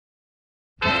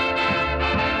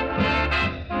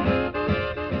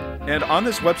And on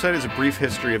this website is a brief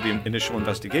history of the initial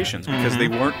investigations, because they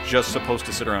weren't just supposed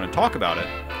to sit around and talk about it.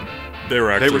 They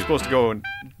were supposed to go and,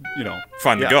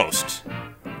 find the ghost.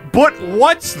 But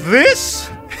what's this?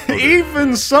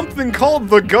 Even something called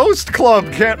the Ghost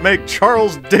Club can't make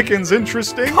Charles Dickens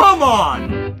interesting. Come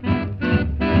on!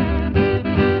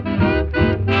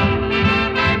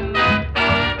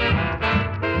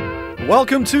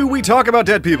 Welcome to We Talk About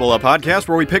Dead People, a podcast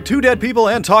where we pick two dead people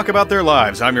and talk about their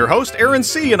lives. I'm your host, Aaron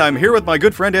C., and I'm here with my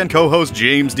good friend and co-host,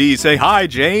 James D. Say hi,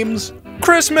 James.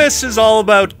 Christmas is all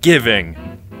about giving.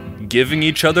 Giving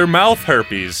each other mouth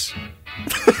herpes.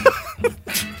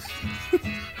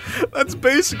 That's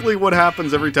basically what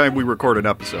happens every time we record an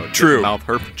episode. True. Mouth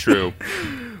herp. True.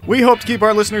 We hope to keep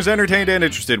our listeners entertained and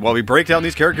interested while we break down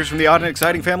these characters from the odd and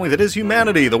exciting family that is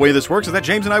humanity. The way this works is that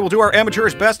James and I will do our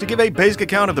amateurish best to give a basic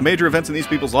account of the major events in these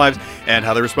people's lives and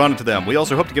how they responded to them. We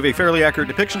also hope to give a fairly accurate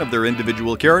depiction of their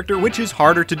individual character, which is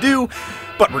harder to do,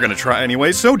 but we're going to try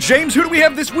anyway. So, James, who do we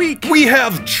have this week? We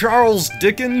have Charles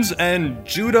Dickens and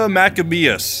Judah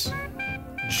Maccabeus.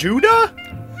 Judah?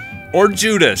 Or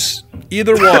Judas.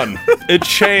 Either one. It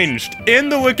changed. In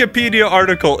the Wikipedia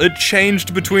article, it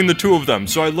changed between the two of them.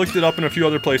 So I looked it up in a few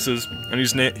other places, and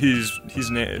he's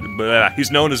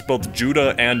known as both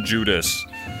Judah and Judas.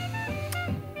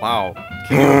 Wow.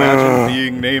 Can you imagine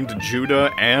being named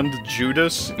Judah and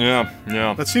Judas? Yeah.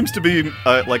 That seems to be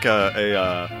like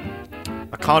a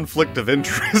conflict of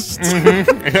interest.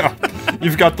 Yeah.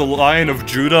 You've got the Lion of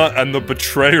Judah and the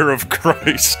Betrayer of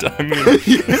Christ. I mean,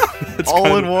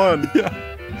 all in one. Yeah.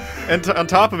 And on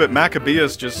top of it,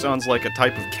 Maccabeus just sounds like a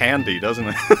type of candy, doesn't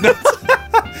it?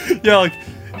 Yeah,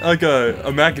 like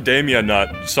a macadamia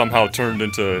nut somehow turned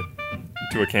into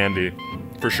a candy,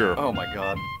 for sure. Oh my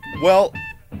god. Well,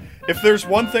 if there's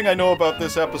one thing I know about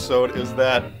this episode is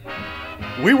that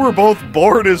we were both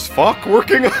bored as fuck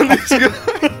working on these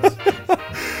guys.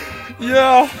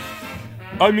 Yeah.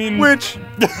 I mean... Which...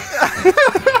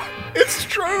 It's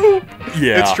true.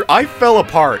 Yeah. It's true. I fell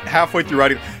apart halfway through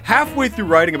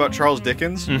writing about Charles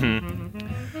Dickens.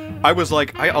 I was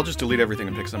like, I'll just delete everything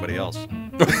and pick somebody else.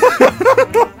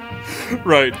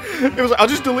 Right. It was like, I'll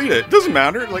just delete it. Doesn't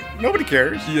matter. Like, nobody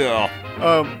cares. Yeah.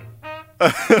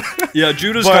 Yeah,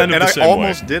 Judah's kind of the same way. And I way.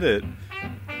 almost did it.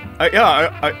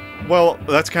 Well,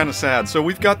 that's kind of sad. So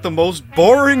we've got the most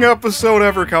boring episode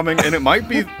ever coming, and it might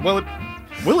be, will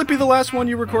it be the last one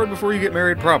you record before you get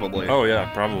married? Probably. Oh, yeah,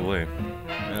 probably.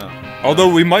 Yeah.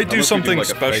 Although we might do Unless we do, something like,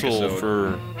 a fake special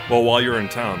episode. while you're in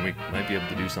town, we might be able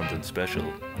to do something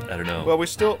special. I don't know. Well, we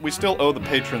still owe the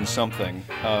patrons something.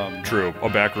 True. A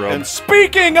back rub. And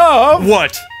speaking of...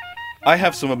 What? I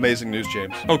have some amazing news,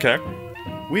 James. Okay.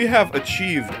 We have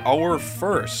achieved our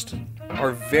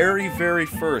very, very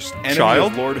first Enemy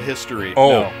Child? of Lord History.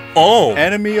 Oh. No. Oh.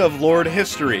 Enemy of Lord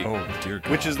History. Oh, dear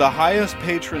God. Which is the highest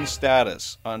patron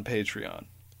status on Patreon.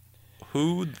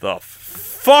 Who the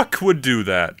fuck would do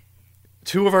that?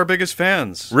 Two of our biggest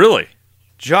fans. Really?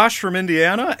 Josh from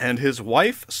Indiana and his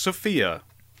wife, Sophia.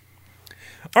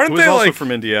 Aren't Who they is also like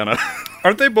from Indiana.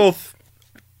 Aren't they both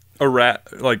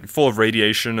full of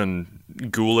radiation and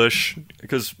ghoulish?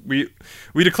 Because we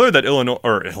declared that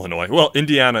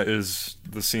Indiana is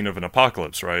the scene of an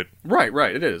apocalypse, right?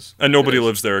 Right, it is. And nobody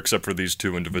lives there except for these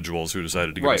two individuals who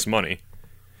decided to give us money.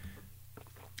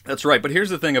 That's right, but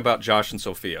here's the thing about Josh and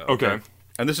Sophia. Okay.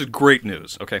 And this is great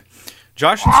news, okay?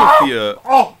 Josh and Sophia...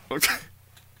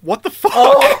 What the fuck?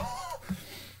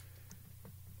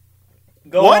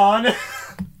 Go What? on.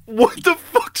 What the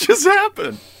fuck just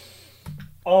happened?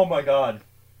 Oh my god.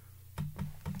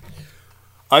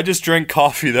 I just drank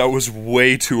coffee that was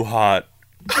way too hot.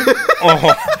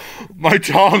 Oh, my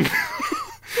tongue.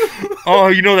 Oh,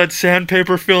 you know that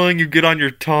sandpaper feeling you get on your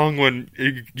tongue when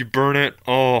you burn it?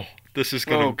 Oh, this is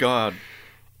gonna... Oh, God.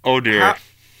 Oh, dear.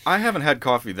 I haven't had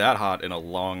coffee that hot in a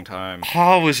long time.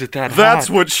 How is it that hot? That's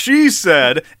what she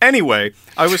said. Anyway,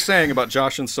 I was saying about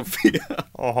Josh and Sophia.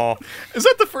 Uh-huh. Is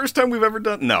that the first time we've ever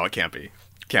done... No, it can't be.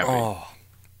 Can't be. Oh.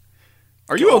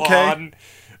 Are you okay? On.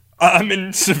 I'm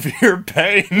in severe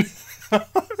pain.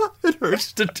 It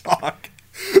hurts to talk.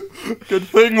 Good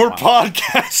thing we're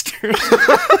podcasters.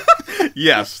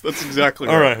 Yes, that's exactly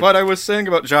right. All right. But I was saying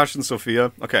about Josh and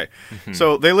Sophia. Okay,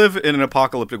 so they live in an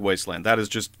apocalyptic wasteland. That is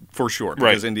just for sure.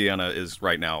 Because Indiana is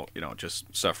right now,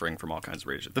 just suffering from all kinds of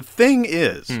radiation. The thing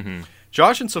is,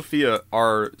 Josh and Sophia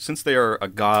are, since they are a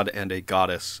god and a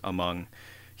goddess among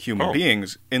human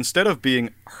beings, instead of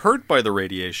being hurt by the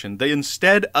radiation, they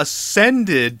instead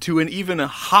ascended to an even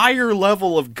higher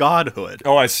level of godhood.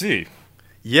 Oh, I see.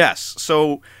 Yes.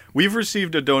 So we've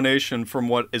received a donation from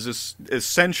what is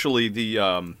essentially the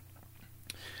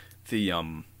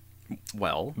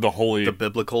Well, The holy... the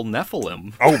biblical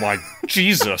Nephilim. Oh my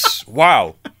Jesus.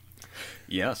 Wow.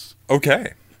 Yes.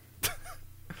 Okay.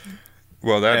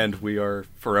 Well, that And we are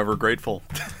forever grateful.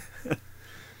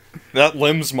 that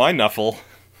limbs my Nephil.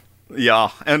 Yeah,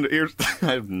 and here's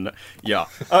yeah.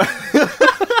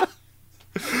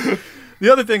 The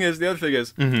other thing is,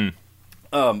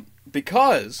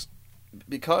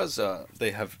 because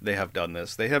they have done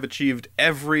this, they have achieved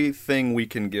everything we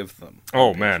can give them. on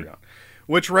Oh, man. Patreon,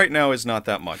 which right now is not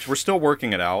that much. We're still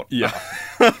working it out. Yeah.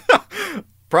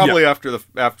 Probably Yeah.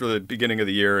 after the beginning of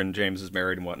the year and James is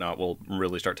married and whatnot, we'll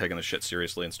really start taking this shit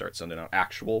seriously and start sending out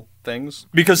actual things.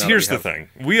 Because Now that here's we the have-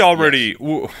 thing. We already...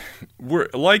 We're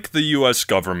like the U.S.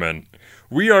 government.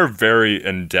 We are very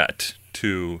in debt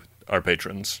to our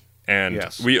patrons. And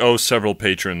Yes. we owe several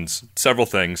patrons several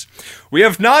things. We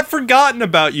have not forgotten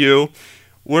about you.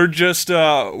 We're just...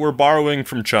 we're borrowing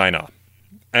from China.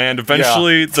 And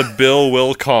eventually the bill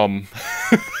will come.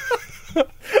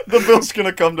 The bill's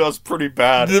gonna come to us pretty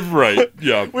bad. Right,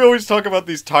 yeah. We always talk about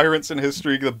these tyrants in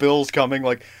history, the bill's coming,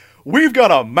 like, we've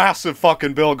got a massive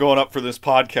fucking bill going up for this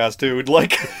podcast, dude.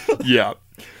 Like, Yeah.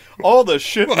 all the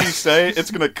shit we say,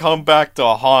 it's gonna come back to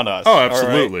haunt us. Oh, all right?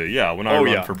 absolutely. Yeah, when I Oh,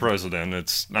 run yeah. for president,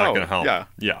 it's not Oh, going to help. yeah.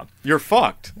 Yeah. You're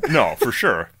fucked. No, for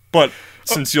sure. But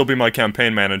since you'll be my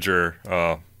campaign manager,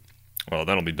 well,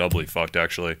 that'll be doubly fucked,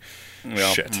 actually.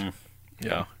 Well, Shit.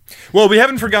 Yeah. Well, we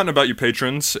haven't forgotten about you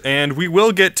patrons, and we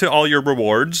will get to all your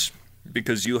rewards,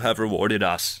 because you have rewarded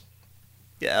us.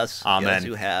 Yes. Amen. Yes,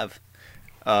 you have.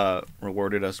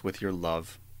 Rewarded us with your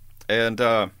love. And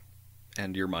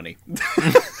your money.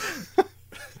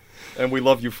 And we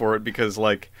love you for it because,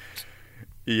 like,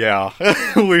 yeah,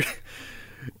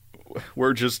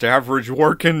 we're just average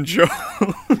working Joe.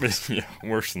 Yeah,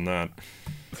 worse than that.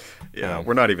 Yeah,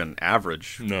 we're not even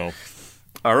average. No.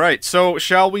 All right, so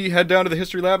shall we head down to the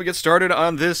history lab and get started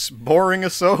on this boring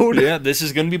episode? Yeah, this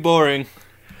is going to be boring.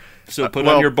 So put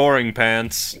well, on your boring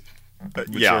pants, which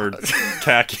yeah. are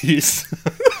khakis.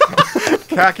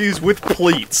 Khakis with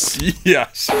pleats.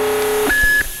 Yes.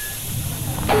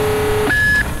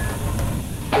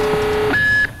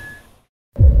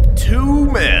 Two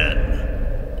men.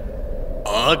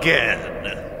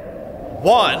 Again.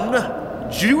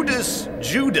 One, Judas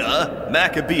Judah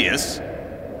Maccabeus,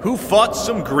 who fought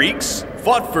some Greeks,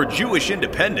 fought for Jewish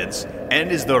independence,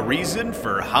 and is the reason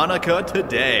for Hanukkah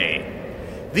today.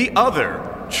 The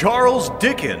other, Charles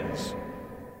Dickens.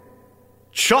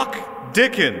 Chuck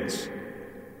Dickens.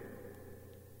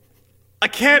 I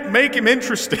can't make him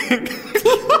interesting.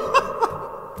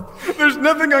 There's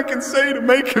nothing I can say to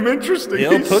make him interesting.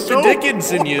 He'll He's put so the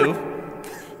Dickens in you.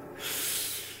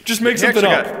 Just make something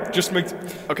actually up. Just make...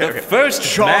 Okay.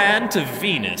 First man to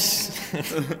Venus.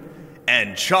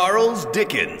 And Charles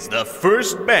Dickens, the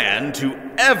first man to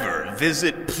ever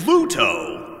visit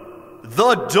Pluto.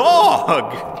 The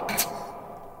dog!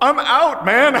 I'm out,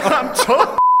 man. I'm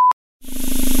tough.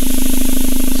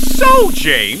 So,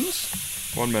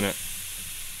 James. 1 minute.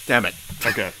 Damn it.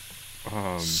 Okay.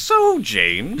 So,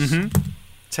 James,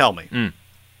 tell me.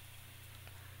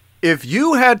 If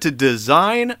you had to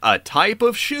design a type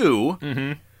of shoe,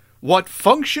 what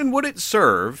function would it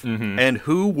serve, and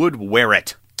who would wear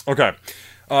it? Okay.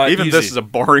 Even easy. this is a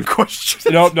boring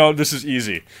question. No, this is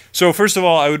easy. So first of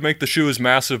all, I would make the shoe as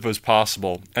massive as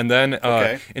possible, and then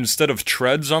instead of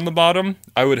treads on the bottom,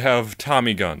 I would have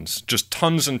Tommy guns, just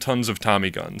tons and tons of Tommy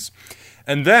guns,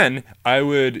 and then I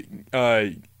would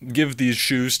give these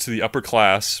shoes to the upper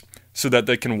class so that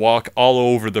they can walk all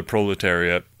over the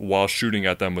proletariat while shooting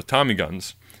at them with Tommy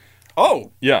guns.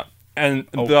 Oh. Yeah, and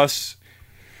thus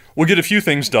we'll get a few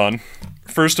things done.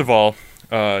 First of all,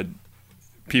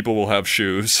 people will have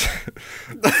shoes.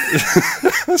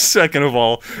 Second of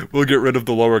all, we'll get rid of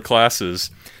the lower classes.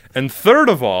 And third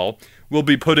of all, we'll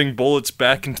be putting bullets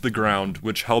back into the ground,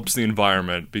 which helps the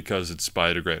environment because it's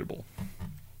biodegradable.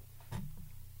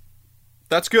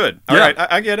 That's good. All right,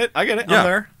 I get it. I'm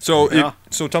there. So, Yeah.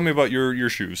 so tell me about your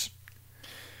shoes.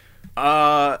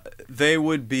 They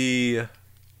would be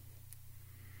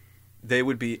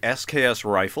SKS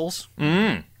rifles.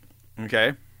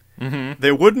 Okay.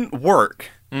 They wouldn't work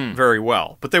very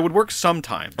well, but they would work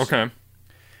sometimes. Okay.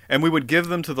 And we would give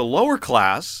them to the lower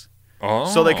class Oh.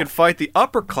 so they could fight the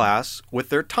upper class with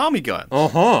their Tommy guns.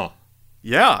 Uh-huh.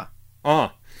 Yeah.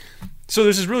 So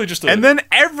this is really just a... And then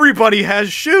everybody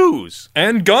has shoes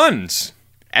And guns.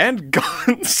 and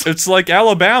guns. It's like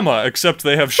Alabama, except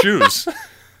they have shoes.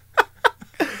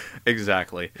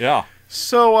 Exactly. Yeah.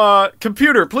 So,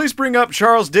 computer, please bring up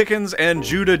Charles Dickens and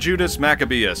Judah Judas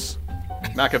Maccabeus.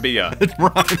 Maccabea. It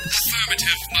rhymes.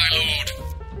 Affirmative, my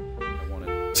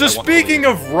lord. So speaking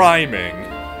of rhyming,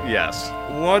 Yes.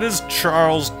 What is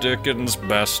Charles Dickens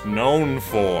best known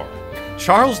for?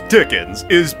 Charles Dickens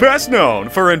is best known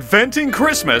for inventing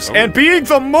Christmas and being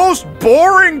the most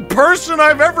boring person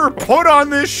I've ever put on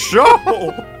this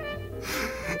show.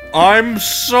 I'm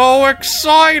so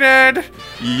excited!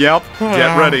 Yep,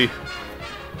 get ready.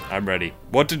 I'm ready.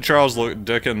 What did Charles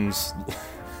Dickens...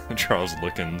 Charles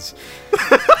Lickens.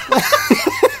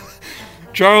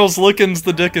 Charles Lickens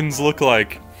the Dickens look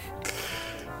like?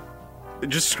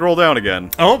 Just scroll down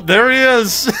again. Oh, there he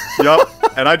is! Yep,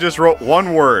 and I just wrote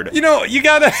one word. You know, you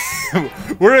gotta...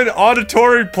 We're an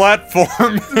auditory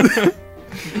platform.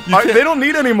 They don't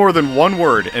need any more than one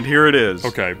word, and here it is.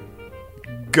 Okay.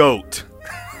 Goat.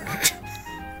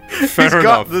 Fair He's enough.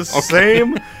 got the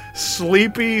same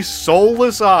sleepy,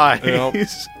 soulless eyes. Yep.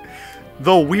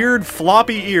 The weird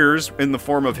floppy ears in the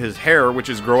form of his hair, which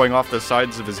is growing off the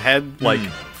sides of his head like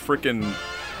frickin'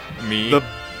 Me? the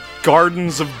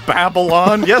Gardens of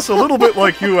Babylon. Yes, a little bit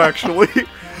like you, actually.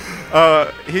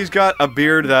 He's got a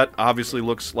beard that obviously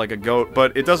looks like a goat,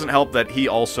 but it doesn't help that he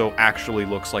also actually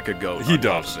looks like a goat. He on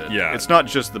top does, of it. yeah. It's not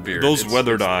just the beard. Those It's-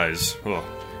 weathered eyes. Ugh.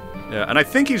 Yeah, and I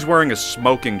think he's wearing a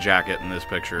smoking jacket in this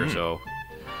picture, so...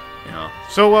 Yeah.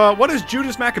 So, what is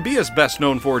Judas Maccabeus best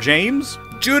known for, James?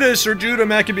 Judas, or Judah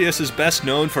Maccabeus, is best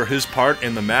known for his part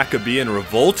in the Maccabean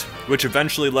Revolt, which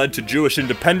eventually led to Jewish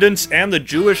independence and the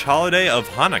Jewish holiday of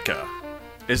Hanukkah.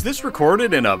 Is this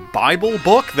recorded in a Bible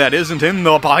book that isn't in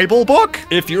the Bible book?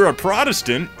 If you're a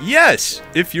Protestant, yes.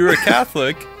 If you're a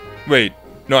Catholic... Wait,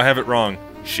 no, I have it wrong.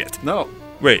 Shit. No.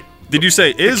 Wait, did you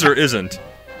say is or isn't?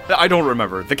 I don't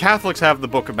remember. The Catholics have the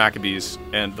Book of Maccabees,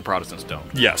 and the Protestants don't.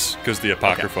 Yes, because the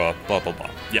Apocrypha, blah, blah, blah.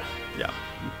 Yeah. Yeah.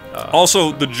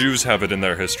 Also, the Jews have it in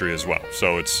their history as well,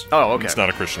 so it's Oh, okay. it's not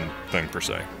a Christian thing per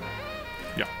se.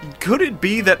 Yeah. Could it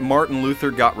be that Martin Luther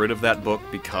got rid of that book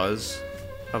because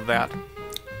of that?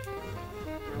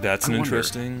 That's an I wonder.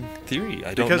 interesting theory.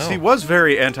 I don't know. Because he was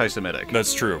very anti-Semitic.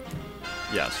 That's true.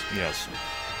 Yes. Yes.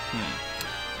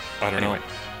 I don't Anyway. know.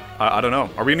 I don't know.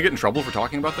 Are we going to get in trouble for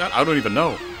talking about that? I don't even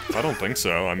know. I don't think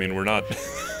so. I mean, we're not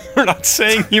we're not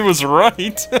saying he was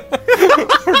right.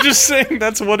 We're just saying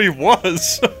that's what he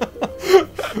was.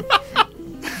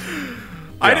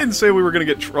 I didn't say we were going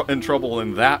to get in trouble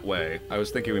in that way. I was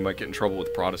thinking we might get in trouble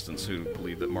with Protestants who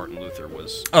believe that Martin Luther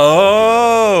was...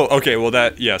 Oh, okay. Well,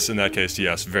 yes, in that case,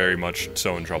 yes, very much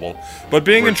so in trouble. But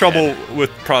being in trouble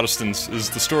with Protestants is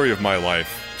the story of my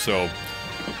life, so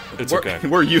it's okay.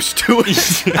 We're used to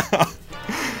it.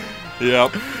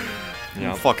 Yep. I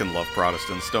Yeah. fucking love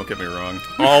Protestants, don't get me wrong.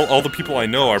 All the people I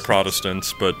know are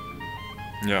Protestants, but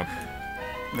yeah,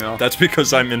 No. that's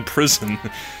because I'm in prison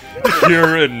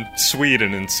here in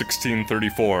Sweden in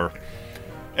 1634.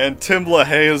 And Tim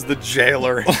LaHaye is the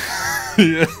jailer.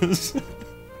 Yes.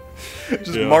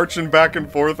 Just Yeah. marching back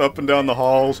and forth up and down the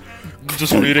halls.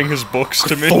 Just reading his books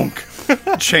to me.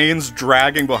 Chains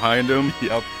dragging behind him.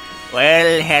 Yep.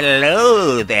 Well,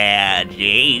 hello there,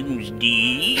 James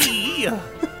D.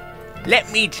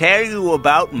 Let me tell you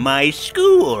about my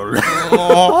school.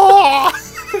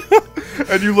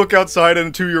 And you look outside,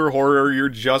 and to your horror, you're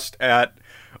just at,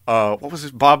 what was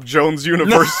it, Bob Jones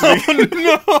University.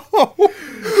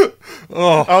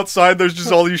 No. Outside, there's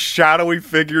just all these shadowy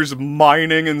figures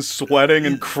mining and sweating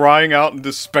and crying out in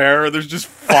despair. There's just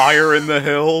fire in the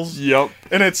hills. Yep.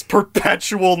 And it's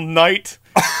perpetual night.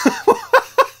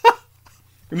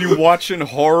 And you watch in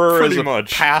horror Pretty as a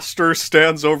much. pastor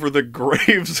stands over the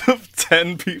graves of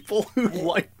 10 people who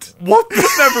liked... What?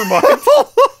 Never mind.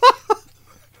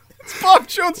 It's Bob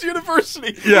Jones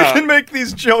University. Yeah. We can make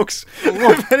these jokes.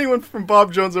 If anyone from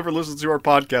Bob Jones ever listens to our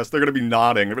podcast, they're going to be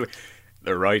nodding. They're, like,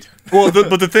 they're right. Well,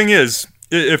 but the thing is,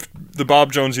 if the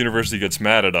Bob Jones University gets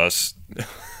mad at us,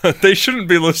 they shouldn't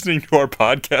be listening to our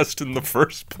podcast in the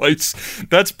first place.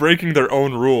 That's breaking their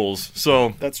own rules.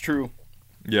 So That's true.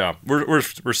 yeah, we're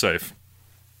safe.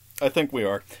 I think we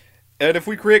are. And if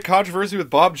we create controversy with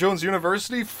Bob Jones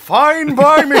University, fine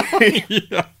by me.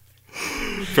 Yeah.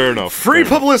 Fair enough. Free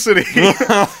publicity.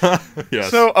 Yes.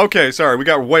 So, okay, sorry, we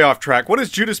got way off track. What does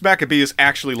Judas Maccabeus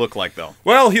actually look like, though?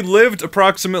 Well, he lived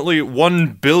approximately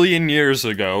 1 billion years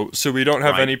ago, so we don't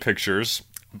have Right. any pictures.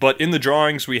 But in the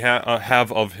drawings we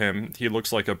have of him, he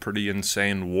looks like a pretty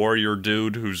insane warrior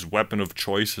dude whose weapon of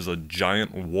choice is a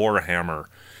giant war hammer,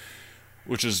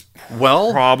 which is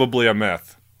Well, probably a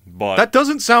myth. But that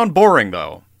doesn't sound boring,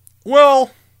 though.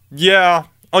 well, yeah,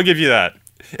 I'll give you that.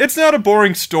 It's not a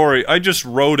boring story. I just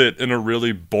wrote it in a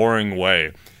really boring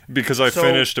way because I So-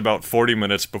 finished about 40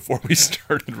 minutes before we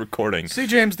started recording. See,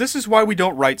 James, this is why we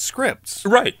don't write scripts.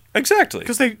 Right, exactly.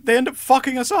 Because they end up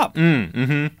fucking us up.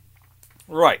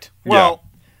 Right. Well,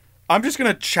 I'm just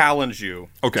going to challenge you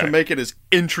Okay. to make it as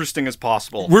interesting as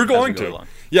possible. We're as going we go to. along.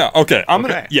 Yeah, okay. I'm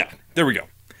Okay. gonna. Yeah, there we go.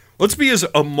 Let's be as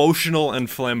emotional and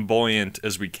flamboyant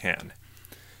as we can.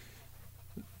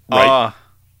 Right?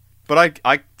 But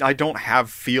I don't have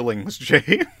feelings,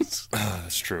 James.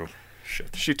 That's true.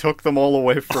 Shit. She took them all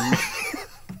away from me.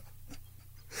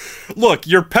 Look,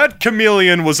 your pet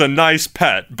chameleon was a nice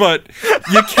pet, but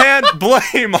you can't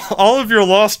blame all of your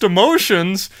lost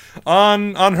emotions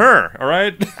on her, all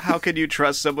right? How can you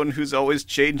trust someone who's always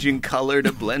changing color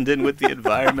to blend in with the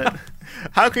environment?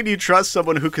 How can you trust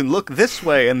someone who can look this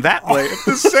way and that way at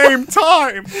the same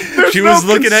time? There's She no was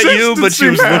looking at you, but she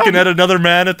was consistency, man. looking at another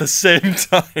man at the same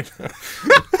time.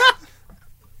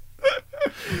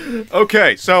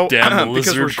 Okay, so Damn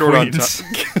because we're lizard short on queens.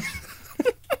 time.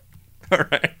 All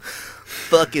right.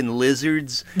 Fucking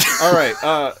lizards. All right,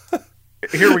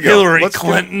 here we go. Hillary Let's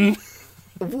Clinton.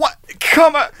 What?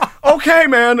 Come on. Okay,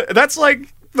 man. That's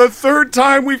like the third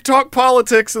time we've talked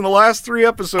politics in the last 3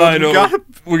 episodes. I know.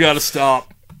 We We gotta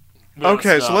stop.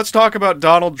 Okay, so let's talk about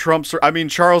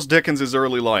Charles Dickens'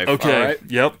 early life. Okay. All right.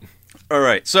 Yep. All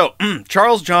right. So,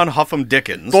 Charles John Huffam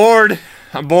Dickens. Bored.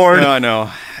 I'm bored. I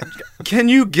know. Can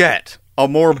you get a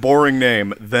more boring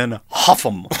name than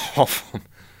Huffam?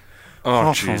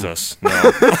 Oh, Jesus.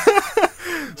 No.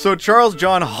 So Charles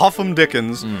John Huffam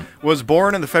Dickens was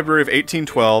born in the February of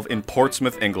 1812 in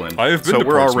Portsmouth, England. I have been so to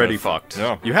we're Portsmouth. already fucked.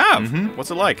 Yeah. You have? What's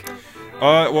it like?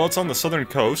 Well, it's on the southern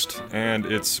coast, and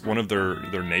it's one of their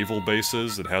naval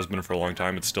bases. It has been for a long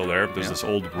time. It's still there. There's this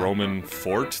old Roman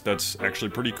fort that's actually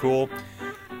pretty cool.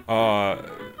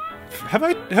 Have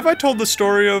I told the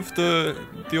story of the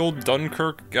old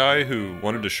Dunkirk guy who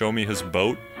wanted to show me his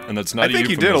boat? And that's not I think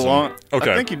a you did euphemism.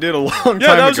 Okay. I think you did a long time ago.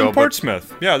 Yeah, that was in but-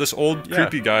 Portsmouth. Yeah, this old Yeah.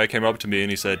 creepy guy came up to me and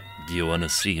he said, "Do you want to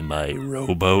see my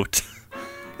rowboat?"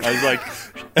 I was like,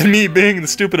 and me being the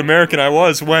stupid American I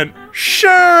was, went,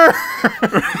 "Sure."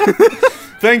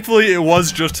 Thankfully, it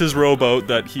was just his rowboat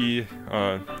that he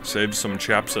saved some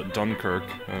chaps at Dunkirk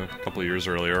a couple of years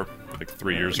earlier, like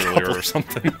 3 years earlier or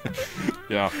something.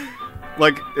 Yeah.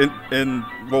 Like in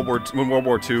World War when World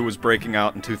War II was breaking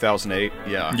out in 2008.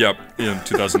 Yeah. Yep. In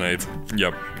 2008.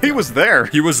 Yep. He was there.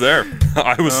 He was there.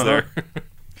 I was there.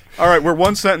 All right, we're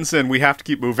one sentence in. We have to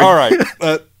keep moving. All right.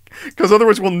 Because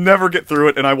otherwise we'll never get through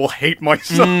it and I will hate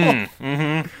myself.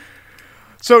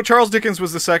 So Charles Dickens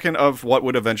was the second of what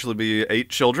would eventually be 8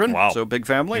 children. Wow. So big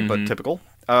family, but typical.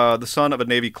 The son of a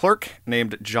Navy clerk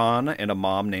named John and a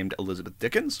mom named Elizabeth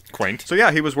Dickens. Quaint. So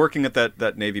yeah, he was working at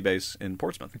that Navy base in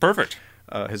Portsmouth. Perfect.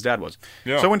 His dad was.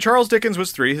 Yeah. So when Charles Dickens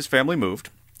was 3, his family moved.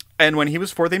 And when he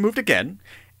was 4, they moved again.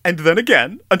 And then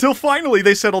again, until finally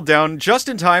they settled down just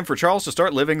in time for Charles to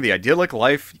start living the idyllic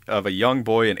life of a young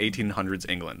boy in 1800s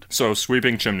England. So,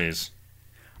 sweeping chimneys.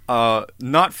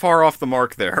 Not far off the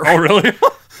mark there. Oh, really?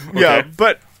 Yeah, Okay.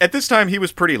 but at this time he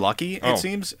was pretty lucky, Oh. it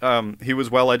seems. He was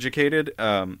well educated,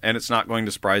 and it's not going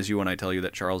to surprise you when I tell you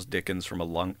that Charles Dickens, from a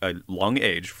lung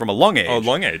age, Oh,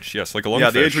 lung age. Yes, like a lungfish. yeah,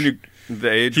 the age when you He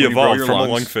when you grow evolved your from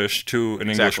lungs. a lungfish to an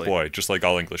Exactly. English boy, just like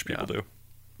all English people do.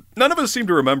 None of us seem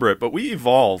to remember it, but we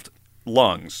evolved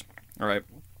lungs. All right,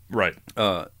 Right.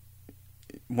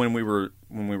 when we were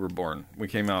born, we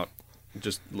came out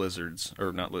just lizards,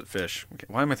 or not fish.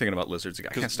 Why am I thinking about lizards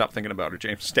again? I can't stop thinking about it,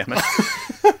 James. Damn it.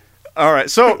 All right,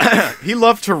 so he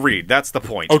loved to read. That's the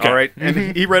point. Okay. All right,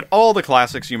 and he read all the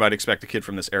classics you might expect a kid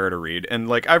from this era to read. And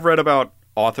like I've read about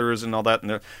authors and all that, and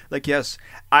they're like, yes,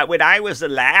 When I was a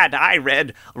lad, I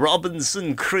read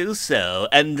Robinson Crusoe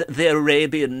and the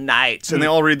Arabian Nights. and they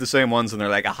all read the same ones, and they're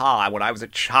like, aha, when I was a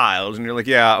child, and you're like,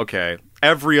 yeah, okay.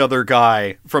 Every other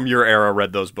guy from your era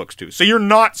read those books too, so you're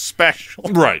not special.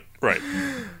 Right. Right.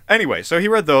 Anyway, so he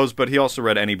read those, but he also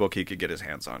read any book he could get his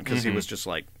hands on because he was just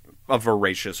like a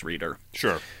voracious reader.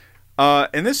 Sure.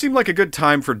 And this seemed like a good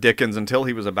time for Dickens until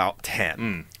he was about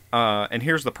 10. And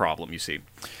here's the problem, you see.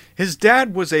 His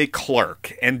dad was a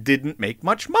clerk and didn't make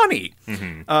much money.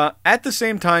 At the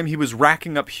same time, he was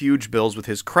racking up huge bills with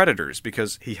his creditors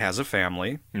because he has a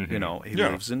family. You know, he Yeah.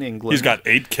 lives in England. He's got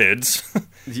 8 kids.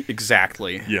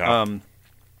 Exactly. Yeah.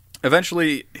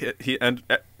 Eventually, he and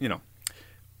you know,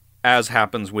 as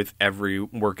happens with every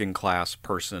working class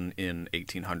person in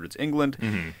 1800s England,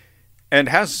 and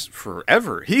has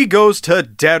forever, he goes to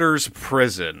debtor's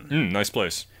prison. Nice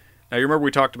place. Now, you remember we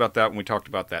talked about that when we talked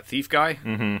about that thief guy?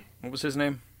 What was his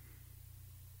name?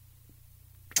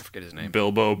 I forget his name.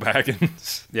 Bilbo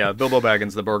Baggins. Yeah, Bilbo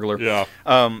Baggins, the burglar. Yeah.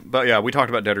 But yeah, we talked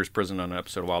about debtor's prison on an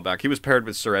episode a while back. He was paired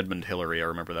with Sir Edmund Hillary. I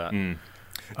remember that.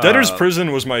 Debtor's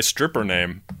Prison was my stripper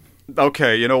name.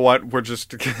 Okay, you know what? We're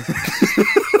just...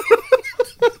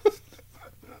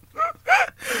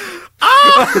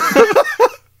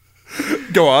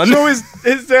 Go on. So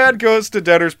his dad goes to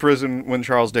debtor's prison when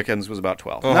Charles Dickens was about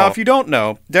 12. Now, if you don't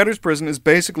know, debtor's prison is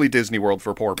basically Disney World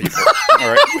for poor people. All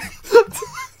right?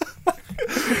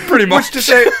 Pretty much. Which to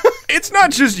say, it's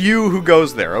not just you who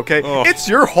goes there, okay? It's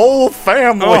your whole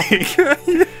family.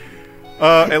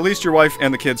 At least your wife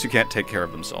and the kids who can't take care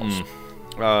of themselves.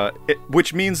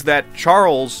 Which means that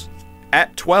Charles,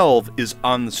 at 12, is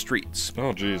on the streets.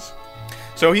 Oh, jeez.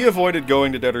 So he avoided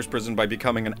going to debtor's prison by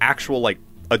becoming an actual,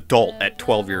 adult at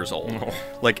 12 years old.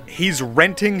 Like, he's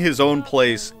renting his own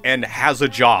place and has a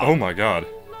job. Oh, my God.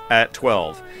 At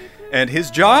 12. And his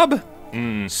job?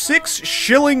 6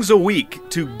 shillings a week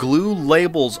to glue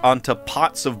labels onto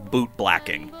pots of boot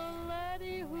blacking.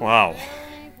 Wow.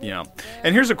 Yeah.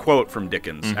 And here's a quote from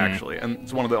Dickens, actually. And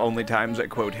it's one of the only times I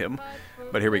quote him.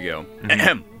 But here we go.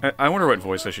 I wonder what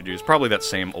voice I should use. Probably that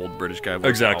same old British guy voice.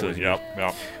 Exactly. Yep.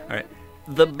 All right.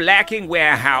 The blacking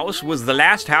warehouse was the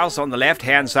last house on the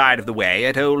left-hand side of the way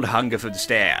at Old Hungerford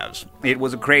Stairs. It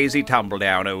was a crazy,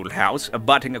 tumble-down old house,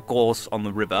 abutting, of course, on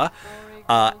the river,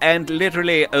 and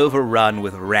literally overrun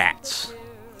with rats.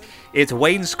 Its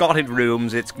wainscoted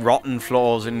rooms, its rotten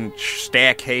floors and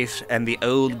staircase, and the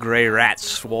old grey rats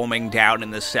swarming down in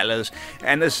the cellars,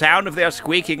 and the sound of their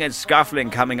squeaking and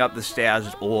scuffling coming up the stairs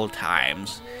at all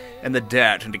times. And the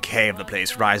dirt and decay of the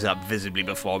place rise up visibly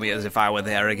before me as if I were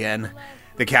there again.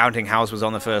 The counting house was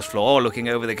on the first floor, looking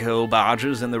over the coal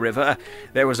barges and the river.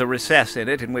 There was a recess in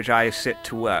it in which I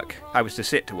was to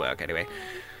sit to work, anyway.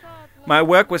 My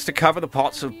work was to cover the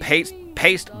pots of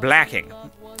paste blacking.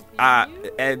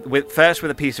 First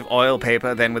with a piece of oil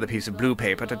paper, then with a piece of blue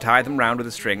paper, to tie them round with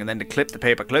a string, and then to clip the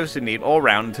paper close and neat all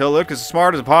round until it looked as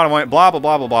smart as a pot of wine, blah, blah,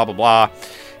 blah, blah, blah, blah, blah.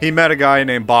 He met a guy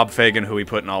named Bob Fagin who he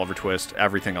put in Oliver Twist.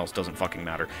 Everything else doesn't fucking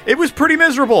matter. It was pretty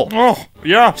miserable. Oh,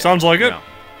 yeah, sounds like it.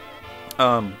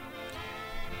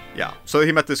 Yeah. So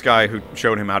he met this guy who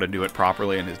showed him how to do it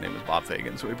properly, and his name was Bob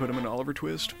Fagin, so he put him in Oliver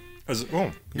Twist.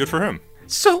 Good for him.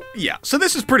 So, yeah. So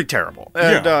this is pretty terrible.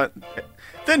 And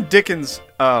then Dickens,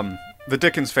 the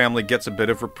Dickens family gets a bit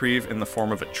of reprieve in the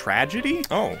form of a tragedy.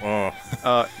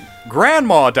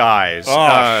 Grandma dies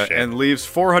and leaves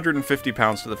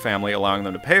 £450 to the family, allowing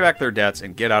them to pay back their debts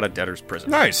and get out of debtor's prison.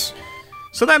 Nice.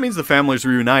 So that means the family's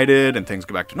reunited and things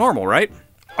go back to normal, right?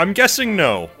 I'm guessing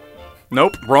no.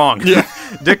 Nope, wrong. Yeah.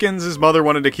 Dickens' mother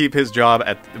wanted to keep his job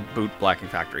at the boot blacking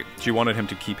factory. She wanted him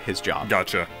to keep his job.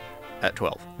 Gotcha. At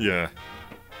 12. Yeah.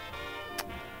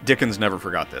 Dickens never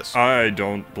forgot this. I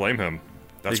don't blame him.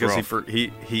 That's because rough.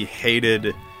 he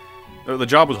hated... The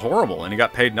job was horrible, and he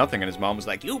got paid nothing, and his mom was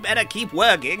like, "You better keep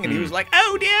working," and he was like,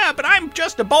 "Oh dear, but I'm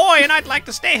just a boy, and I'd like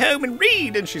to stay home and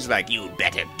read," and she's like, "You'd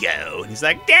better go," and he's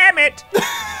like, "Damn it!"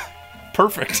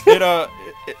 Perfect.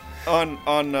 On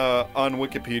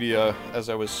Wikipedia, as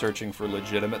I was searching for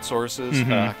legitimate sources,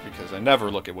 because I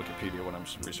never look at Wikipedia when I'm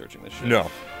researching this shit.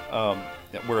 No.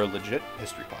 We're a legit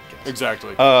history podcast.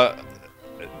 Exactly.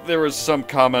 There was some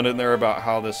comment in there about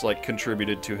how this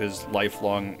contributed to his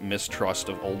lifelong mistrust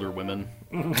of older women,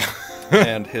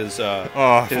 and his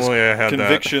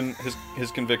conviction,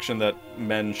 his conviction that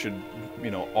men should,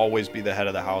 always be the head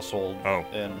of the household,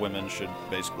 and women should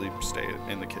basically stay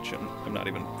in the kitchen. I'm not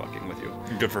even fucking with you.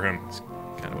 Good for him. That's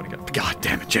kind of what he got. God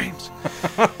damn it, James.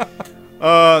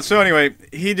 So anyway,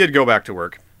 he did go back to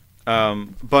work.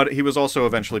 But he was also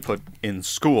eventually put in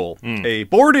school, a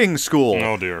boarding school.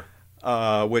 Oh dear.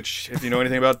 Which, if you know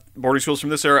anything about boarding schools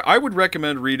from this era, I would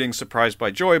recommend reading Surprised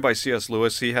by Joy by C.S.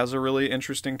 Lewis. He has a really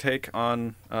interesting take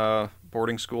on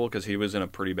boarding school, because he was in a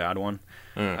pretty bad one.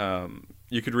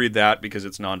 You could read that because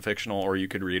it's non-fictional, or you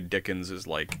could read Dickens's,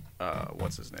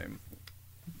 what's his name?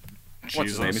 What's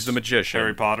his name? He's the magician.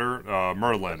 Harry Potter,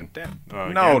 Merlin.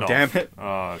 No, damn it.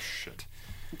 Shit.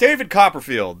 David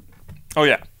Copperfield. Oh,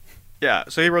 yeah. Yeah,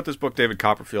 so he wrote this book, David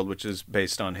Copperfield, which is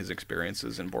based on his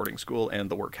experiences in boarding school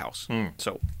and the workhouse.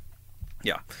 So,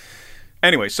 yeah.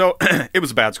 Anyway, so it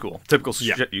was a bad school. Typical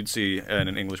shit you'd see in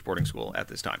an English boarding school at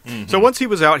this time. So once he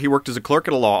was out, he worked as a clerk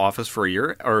at a law office for a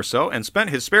year or so and spent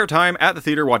his spare time at the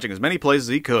theater watching as many plays as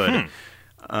he could.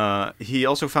 He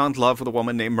also found love with a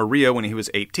woman named Maria when he was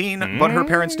 18, but her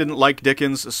parents didn't like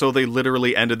Dickens, so they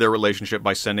literally ended their relationship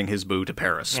by sending his boo to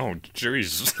Paris. Oh,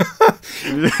 jeez.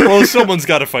 Well, someone's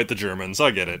got to fight the Germans.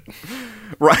 I get it.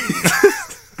 Right.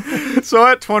 So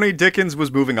at 20, Dickens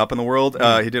was moving up in the world.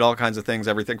 He did all kinds of things,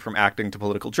 everything from acting to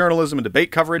political journalism and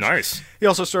debate coverage. Nice. He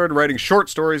also started writing short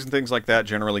stories and things like that,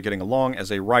 generally getting along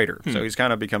as a writer. So he's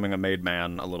kind of becoming a made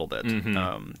man a little bit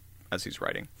as he's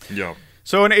writing. Yeah.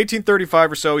 So in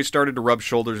 1835 or so, he started to rub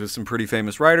shoulders with some pretty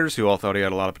famous writers who all thought he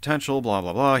had a lot of potential, blah,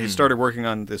 blah, blah. He started working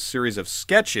on this series of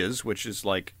sketches, which is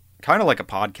kind of like a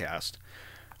podcast.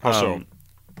 How so?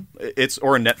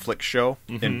 or a Netflix show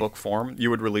in book form. You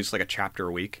would release like a chapter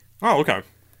a week. Oh, okay.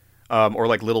 Or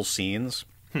like little scenes.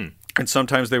 And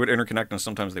sometimes they would interconnect and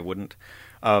sometimes they wouldn't.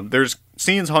 There's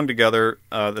scenes hung together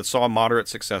that saw moderate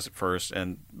success at first,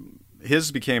 and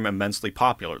his became immensely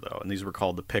popular, though, and these were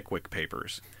called the Pickwick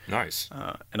Papers. Nice.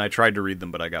 And I tried to read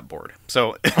them, but I got bored.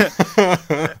 So,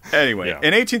 anyway, Yeah.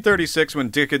 in 1836, when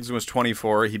Dickens was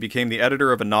 24, he became the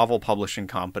editor of a novel publishing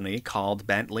company called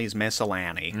Bentley's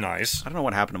Miscellany. Nice. I don't know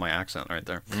what happened to my accent right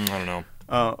there. I don't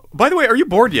know. By the way, are you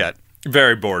bored yet?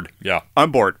 Very bored. Yeah.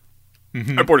 I'm bored.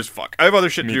 I'm bored as fuck. I have other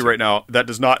shit to do right now that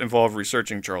does not involve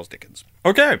researching Charles Dickens.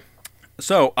 Okay.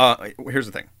 So, here's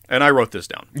the thing. And I wrote this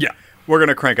down. Yeah. We're going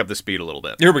to crank up the speed a little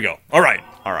bit. Here we go. All right.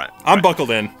 All right. I'm buckled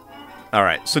in. All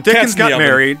right. So Dickens Cat's in the got oven.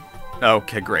 married.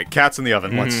 Okay, great. Cat's in the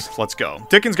oven. Let's go.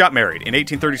 Dickens got married in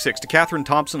 1836 to Catherine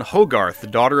Thompson Hogarth, the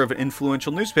daughter of an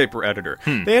influential newspaper editor.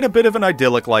 They had a bit of an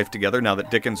idyllic life together. Now that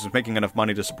Dickens was making enough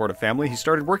money to support a family, he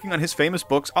started working on his famous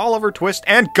books, Oliver Twist,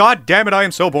 and God damn it, I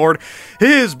am so bored.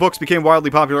 His books became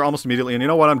wildly popular almost immediately, and you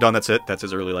know what? I'm done. That's it. That's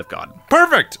his early life gone.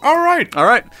 Perfect. All right. All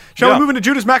right. Shall Yeah. we move into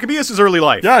Judas Maccabeus' early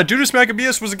life? Yeah, Judas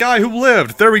Maccabeus was a guy who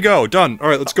lived. There we go. Done. All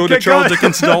right, let's go to Okay, Charles good.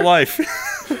 Dickens' adult life.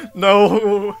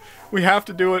 No, we have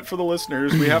to do it for the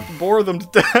listeners. We have to bore them to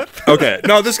death. Okay.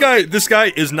 No, this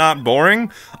guy is not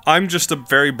boring. I'm just a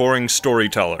very boring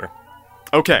storyteller.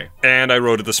 Okay. And I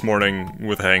wrote it this morning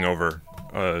with a hangover.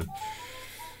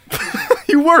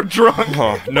 You were drunk.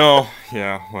 Oh, no.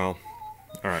 Yeah, well.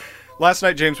 All right. Last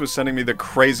night, James was sending me the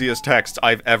craziest texts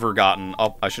I've ever gotten.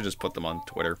 I should just put them on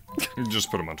Twitter. Just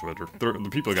put them on Twitter. The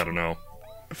people got to know.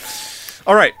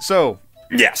 All right, so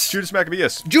Yes. Judas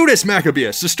Maccabeus. Judas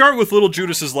Maccabeus. To start with little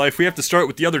Judas's life, we have to start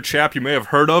with the other chap you may have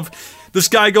heard of. This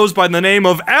guy goes by the name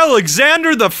of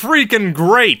Alexander the freaking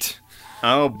Great.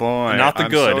 Oh boy, Not the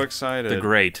I'm good. so excited. The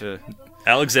Great. to-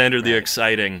 Alexander the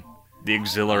Exciting. The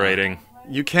Exhilarating.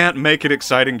 You can't make it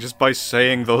exciting just by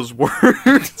saying those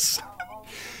words.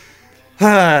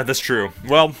 That's true.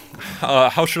 Well,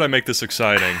 how should I make this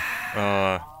exciting?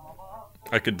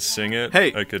 I could sing it.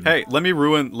 Hey, I could. hey, let me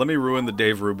ruin the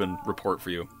Dave Rubin report for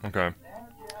you. Okay.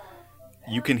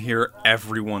 You can hear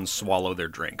everyone swallow their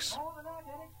drinks.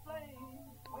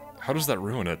 How does that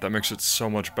ruin it? That makes it so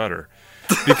much better.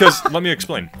 Because let me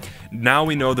explain. Now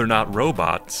we know they're not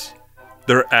robots.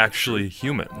 They're actually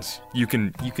humans. You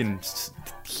can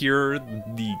hear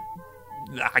the.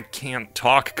 I can't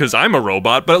talk because I'm a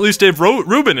robot, but at least Dave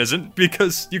Rubin isn't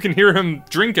because you can hear him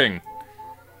drinking.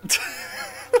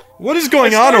 What is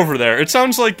going on over there? It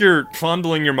sounds like you're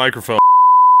fondling your microphone.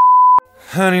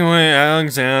 Anyway,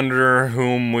 Alexander,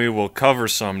 whom we will cover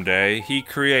someday, he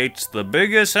creates the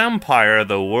biggest empire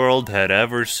the world had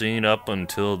ever seen up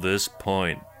until this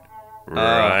point.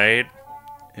 Right?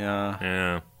 Yeah,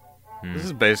 Yeah, this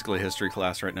is basically history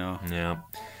class right now. yeah.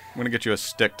 I'm gonna get you a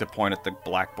stick to point at the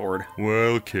blackboard.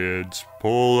 Well, kids,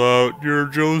 pull out your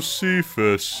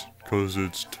Josephus, 'cause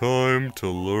it's time to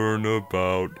learn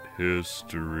about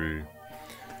history.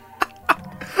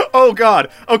 Oh God.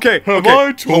 Okay. Have okay.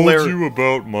 I told Hilarious. you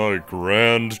about my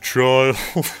grandchild?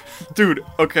 Dude,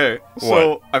 okay. So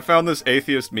What? I found this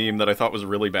atheist meme that I thought was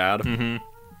really bad. And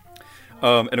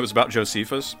it was about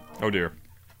Josephus. Oh dear.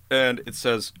 And it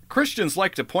says, Christians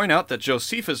like to point out that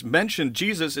Josephus mentioned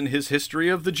Jesus in his History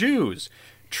of the Jews.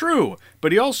 True,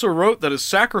 but he also wrote that a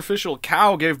sacrificial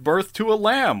cow gave birth to a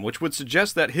lamb, which would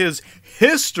suggest that his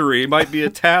history might be a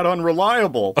tad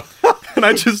unreliable. And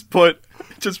I just put,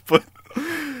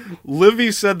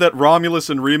 Livy said that Romulus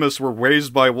and Remus were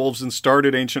raised by wolves and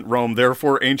started ancient Rome,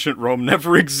 therefore ancient Rome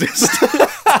never existed.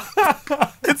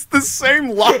 It's the same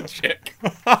logic.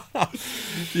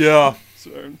 Yeah.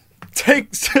 So,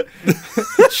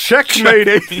 checkmate,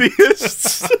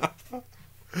 atheists.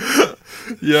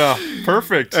 Yeah.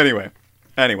 Perfect. Anyway,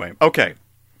 okay.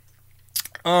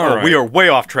 All right. We are way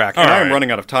off track, and All I am right.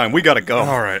 running out of time. We gotta go.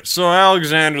 All right, so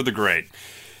Alexander the Great.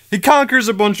 He conquers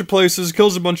a bunch of places,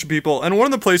 kills a bunch of people, and one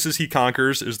of the places he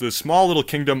conquers is the small little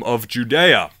kingdom of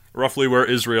Judea, roughly where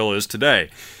Israel is today.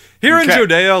 Here in Okay.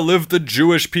 Judea live the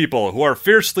Jewish people, who are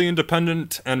fiercely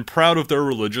independent and proud of their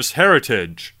religious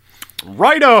heritage.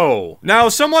 Righto! Now,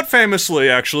 somewhat famously,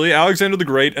 actually, Alexander the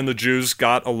Great and the Jews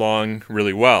got along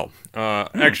really well.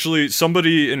 Actually,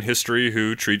 somebody in history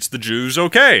who treats the Jews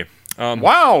okay.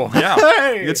 Wow! Yeah,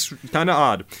 Hey! it's kind of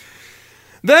odd.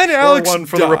 Then Or Alex one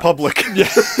for the Republic.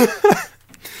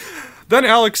 Then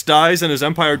Alex dies and his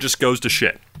empire just goes to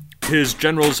shit. His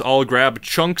generals all grab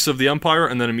chunks of the empire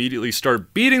and then immediately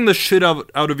start beating the shit out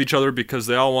of each other because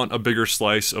they all want a bigger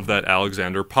slice of that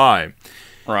Alexander pie.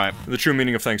 Right. The true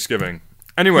meaning of Thanksgiving.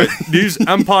 Anyway, these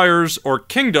empires or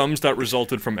kingdoms that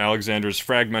resulted from Alexander's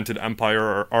fragmented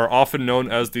empire are often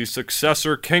known as the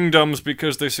successor kingdoms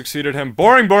because they succeeded him.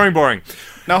 Boring.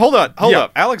 Now, hold up. Yeah.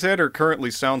 Alexander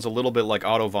currently sounds a little bit like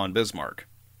Otto von Bismarck.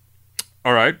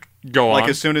 All right, go on. Like,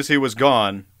 as soon as he was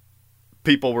gone,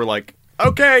 people were like,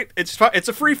 okay, it's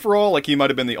a free-for-all. Like, he might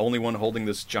have been the only one holding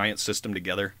this giant system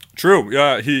together. True,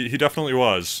 yeah, he definitely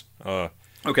was.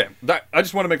 Okay, I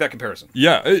just want to make that comparison.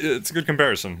 Yeah, it's a good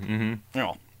comparison.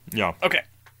 Oh. Yeah. Okay,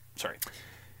 sorry.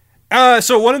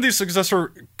 So one of these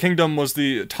successor kingdom was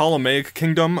the Ptolemaic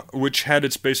kingdom, which had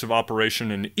its base of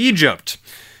operation in Egypt.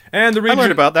 And the region... I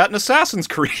learned about that in Assassin's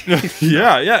Creed.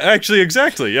 yeah, actually,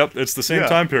 exactly. Yep, it's the same Yeah.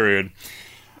 time period.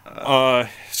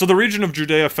 So the region of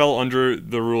Judea fell under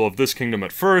the rule of this kingdom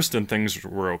at first, and things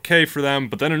were okay for them.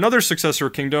 But then another successor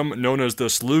kingdom, known as the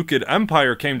Seleucid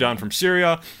Empire, came down from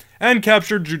Syria and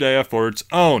captured Judea for its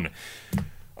own.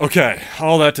 Okay,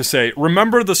 all that to say,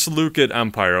 remember the Seleucid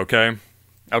Empire, okay?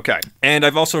 Okay. And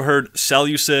I've also heard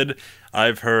Seleucid,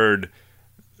 I've heard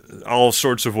all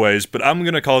sorts of ways, but I'm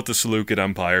going to call it the Seleucid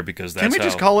Empire because that's Can we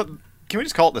just call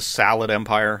it the Salad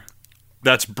Empire?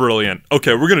 That's brilliant.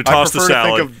 Okay, we're going to toss the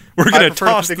salad. We're going to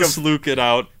toss the Seleucid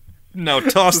out. No,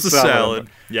 toss the salad.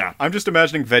 Yeah. I'm just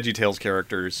imagining VeggieTales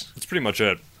characters. That's pretty much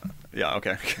it. Yeah,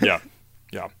 okay. Yeah.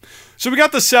 So we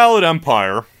got the Salad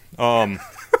Empire. Bob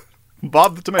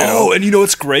the Tomato. Oh, and you know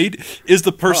what's great? Is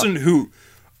the person who...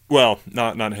 Well,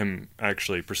 not him,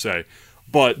 actually, per se.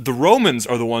 But the Romans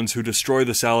are the ones who destroy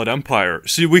the Salad Empire.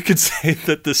 See, we could say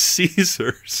that the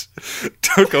Caesars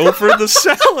took over the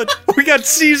salad. We got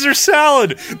Caesar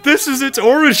salad. This is its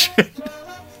origin.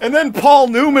 And then Paul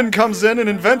Newman comes in and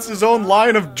invents his own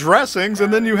line of dressings,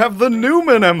 and then you have the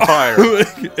Newman Empire.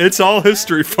 It's all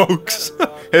history, folks.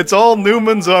 It's all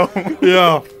Newman's own.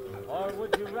 Yeah.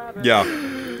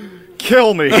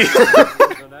 Kill me.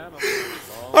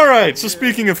 Alright, so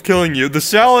speaking of killing you, the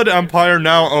Salad Empire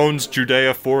now owns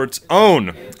Judea for its own.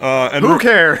 And Who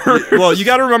cares? Well, you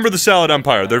gotta remember the Salad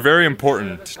Empire. They're very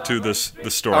important to the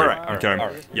story. All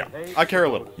right. Yeah. I care a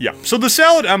little. Yeah. So the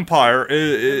Salad Empire,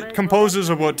 it composes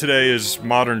of what today is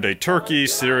modern-day Turkey,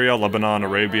 Syria, Lebanon,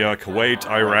 Arabia, Kuwait,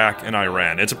 Iraq, and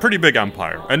Iran. It's a pretty big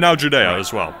empire. And now Judea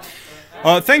as well.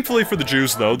 Thankfully for the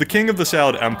Jews, though, the king of the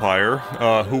Salad Empire,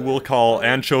 who we'll call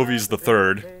Anchovies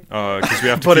III, because we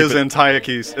have to But keep is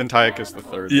it... Antiochus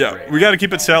III. Yeah, we gotta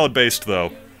keep it salad-based,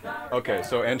 though. Okay,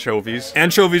 so anchovies.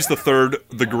 Anchovies III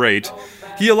the Great,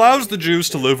 he allows the Jews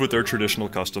to live with their traditional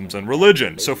customs and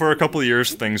religion, so for a couple of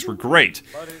years things were great.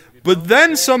 But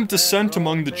then some dissent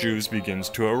among the Jews begins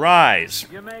to arise.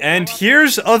 And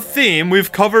here's a theme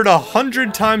we've covered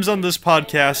 100 times on this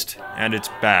podcast, and it's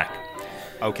back.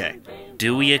 Okay.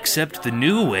 Do we accept the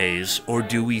new ways, or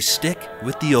do we stick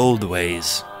with the old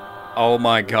ways? Oh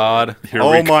my God. Here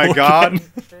we go God.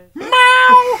 again.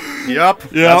 Yep,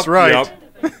 that's right.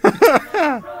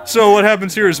 Yep. So what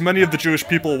happens here is many of the Jewish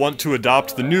people want to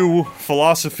adopt the new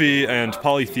philosophy and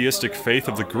polytheistic faith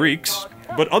of the Greeks,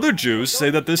 but other Jews say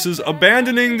that this is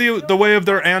abandoning the way of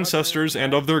their ancestors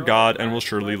and of their God and will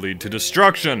surely lead to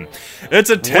destruction. It's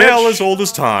a tale as old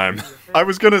as time. I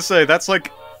was gonna say, that's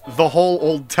like the whole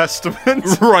Old Testament.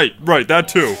 Right, that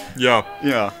too. Yeah.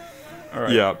 Yeah. All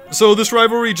right. Yeah, so this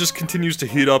rivalry just continues to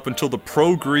heat up until the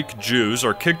pro-Greek Jews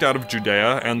are kicked out of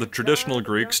Judea and the traditional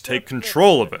Greeks take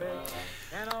control of it.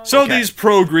 So these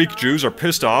pro-Greek Jews are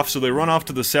pissed off, so they run off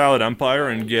to the Salad Empire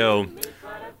and go,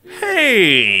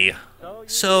 Hey!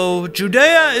 So,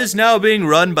 Judea is now being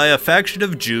run by a faction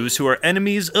of Jews who are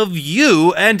enemies of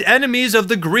you and enemies of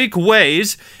the Greek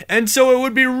ways, and so it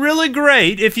would be really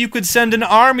great if you could send an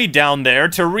army down there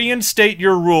to reinstate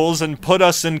your rules and put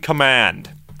us in command.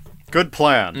 Good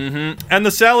plan. Mm-hmm. And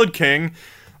the Salad King,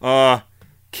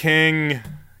 King...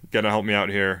 Gotta help me out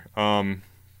here.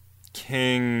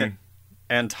 King...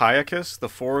 Antiochus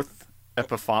IV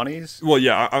Epiphanes? Well,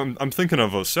 yeah, I'm thinking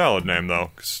of a salad name,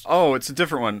 though. Oh, it's a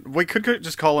different one. We could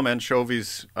just call him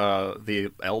Anchovies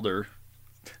the Elder.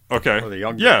 Okay. Or the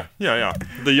younger. Yeah.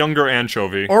 The younger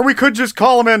anchovy. Or we could just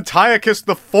call him Antiochus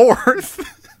IV.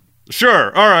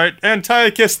 Sure, alright.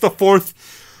 Antiochus IV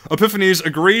Epiphanes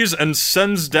agrees and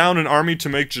sends down an army to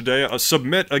make Judea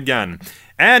submit again.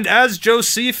 And as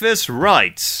Josephus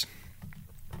writes...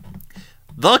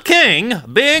 The king,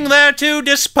 being thereto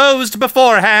disposed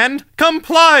beforehand,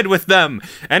 complied with them,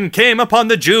 and came upon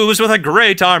the Jews with a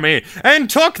great army, and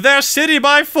took their city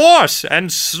by force,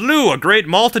 and slew a great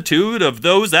multitude of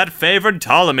those that favored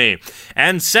Ptolemy,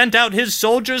 and sent out his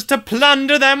soldiers to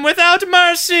plunder them without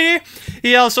mercy.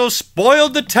 He also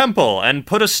spoiled the temple, and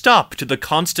put a stop to the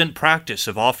constant practice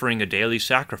of offering a daily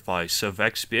sacrifice of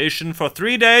expiation for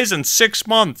 3 days and 6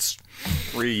 months.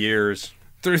 3 years.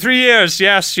 3 years.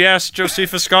 Yes.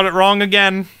 Josephus got it wrong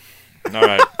again. All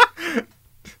right.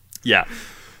 Yeah.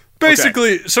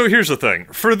 Basically, so here's the thing.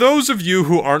 For those of you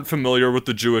who aren't familiar with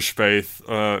the Jewish faith,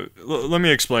 let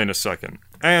me explain a second.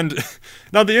 And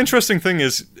now the interesting thing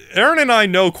is, Aaron and I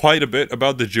know quite a bit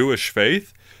about the Jewish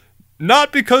faith.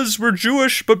 Not because we're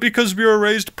Jewish, but because we were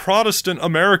raised Protestant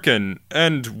American.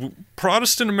 And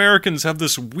Protestant Americans have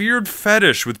this weird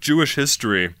fetish with Jewish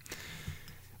history.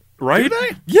 Right? Do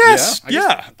they? Yes, Yeah,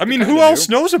 yeah. I mean, kinda who else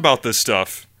do. knows about this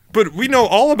stuff? But we know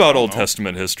all about Old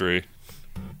Testament history.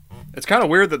 It's kind of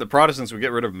weird that the Protestants would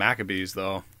get rid of Maccabees,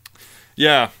 though.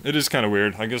 Yeah, it is kind of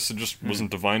weird. I guess it just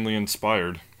wasn't divinely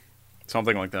inspired.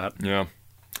 Something like that. Yeah.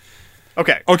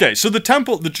 Okay. Okay, so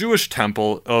the Jewish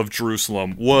temple of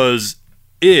Jerusalem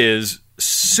is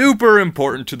super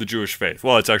important to the Jewish faith.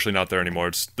 Well, it's actually not there anymore.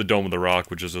 It's the Dome of the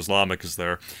Rock, which is Islamic, is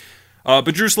there.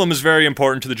 But Jerusalem is very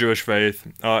important to the Jewish faith.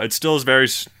 It still is very,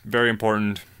 very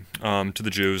important to the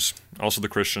Jews, also the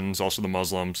Christians, also the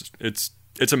Muslims. It's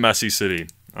a messy city,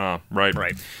 right?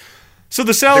 Right. So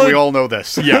the I Salad... think we all know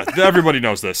this. Yeah, everybody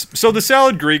knows this. So the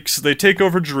Salad Greeks, they take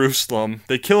over Jerusalem,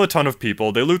 they kill a ton of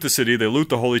people, they loot the city, they loot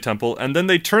the Holy Temple, and then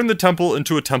they turn the temple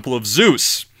into a temple of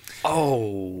Zeus.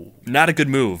 Oh. Not a good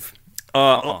move.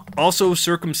 Also,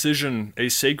 circumcision, a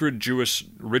sacred Jewish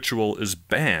ritual, is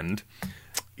banned.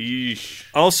 Eesh.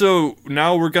 Also,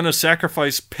 now we're gonna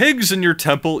sacrifice pigs in your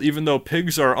temple, even though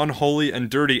pigs are unholy and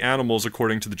dirty animals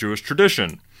according to the Jewish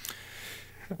tradition.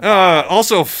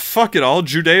 Also, fuck it all.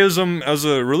 Judaism as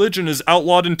a religion is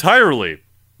outlawed entirely.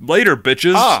 Later,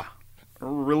 bitches.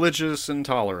 Religious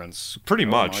intolerance. Pretty Oh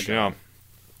much, my yeah.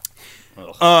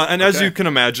 God. And as Okay. you can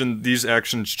imagine, these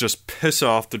actions just piss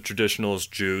off the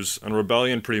traditionalist Jews, and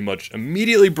rebellion pretty much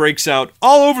immediately breaks out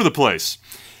all over the place.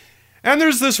 And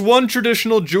there's this one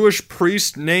traditional Jewish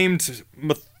priest named...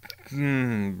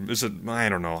 is it... I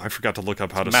don't know. I forgot to look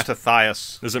up how to...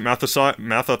 Mattathias. Is it Mattathias?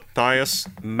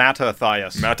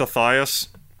 Mattathias. Mattathias?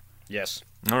 Yes.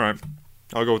 All right.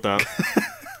 I'll go with that.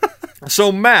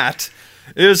 So Matt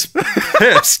is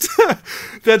pissed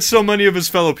that so many of his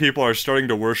fellow people are starting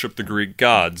to worship the Greek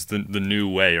gods, the new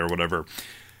way or whatever.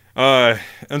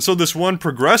 And so this one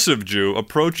progressive Jew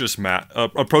approaches Matt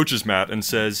and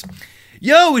says,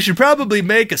 "Yo, we should probably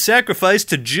make a sacrifice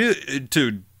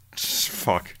to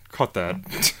fuck, cut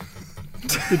that."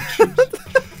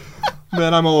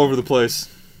 Man, I'm all over the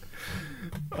place.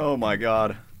 Oh my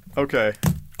God. Okay.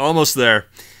 Almost there.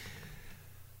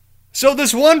 So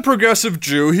this one progressive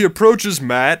Jew, he approaches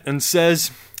Matt and says,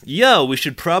 "Yo, we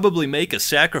should probably make a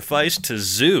sacrifice to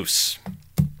Zeus."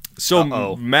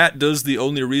 So Matt does the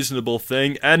only reasonable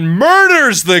thing and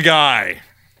murders the guy.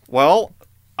 Well,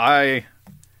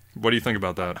 What do you think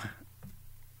about that?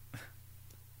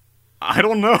 I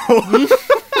don't know.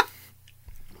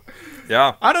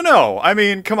 Yeah, I don't know. I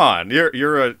mean, come on. You're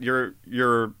you're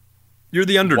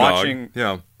the underdog. watching.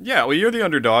 Yeah, Well, you're the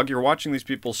underdog. You're watching these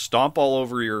people stomp all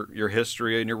over your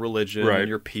history and your religion Right. and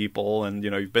your people, and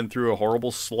you've been through a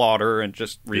horrible slaughter and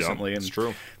just recently. Yeah, and it's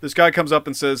true. This guy comes up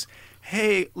and says,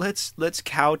 "Hey, let's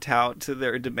kowtow to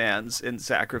their demands and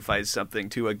sacrifice something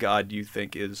to a god you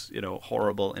think is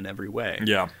horrible in every way."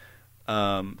 Yeah,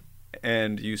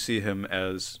 And you see him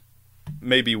as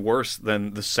maybe worse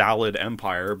than the Salad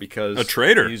Empire because A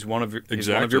traitor. He's one of your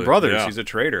Exactly, brothers. yeah. He's a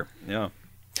traitor. Yeah.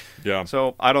 yeah.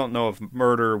 So I don't know if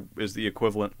murder is the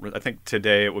equivalent. I think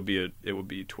today it would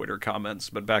be Twitter comments,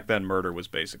 but back then murder was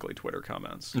basically Twitter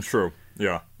comments. It's true.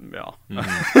 Yeah, Yeah.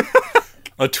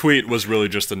 a tweet was really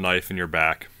just a knife in your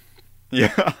back,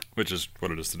 Yeah. which is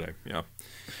what it is today. Yeah,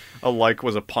 A like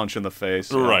was a punch in the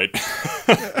face. right.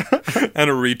 And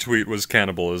a retweet was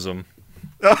cannibalism.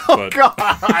 Oh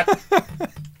God.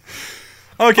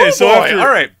 Okay, so boy, after, all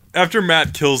right. after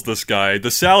Matt kills this guy,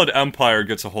 the Salad Empire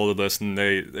gets a hold of this, and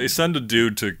they send a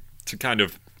dude to kind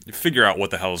of figure out what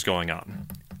the hell is going on.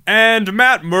 And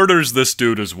Matt murders this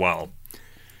dude as well.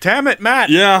 Damn it, Matt.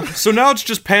 Yeah, so now it's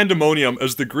just pandemonium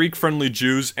as the Greek-friendly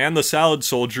Jews and the Salad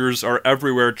soldiers are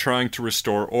everywhere trying to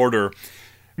restore order.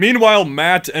 Meanwhile,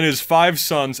 Matt and his 5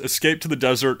 sons escape to the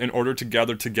desert in order to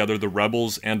gather together the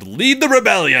rebels and lead the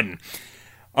rebellion.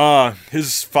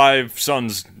 His 5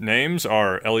 sons' names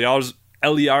are Eleazar,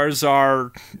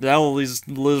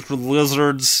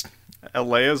 Lizards.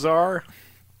 Eleazar.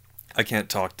 I can't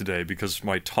talk today because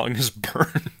my tongue is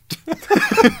burned.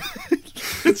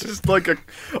 It's just like a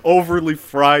overly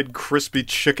fried, crispy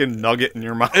chicken nugget in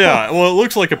your mouth. Yeah, well, it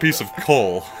looks like a piece of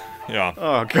coal. Yeah.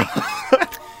 Oh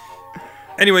God.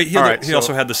 Anyway, he All right, so-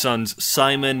 also had the sons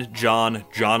Simon, John,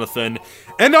 Jonathan,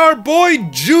 and our boy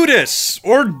Judas,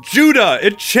 or Judah.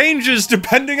 It changes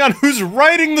depending on who's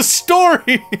writing the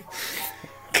story.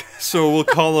 So we'll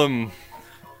call him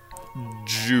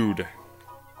Jude.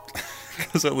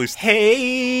 Because at least...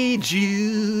 Hey,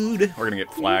 Jude. We're gonna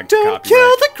get flagged. Don't copyright.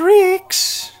 kill the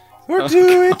Greeks! Or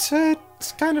do it.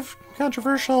 It's kind of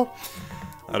controversial.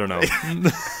 I don't know.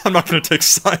 I'm not going to take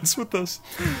sides with this.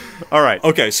 All right.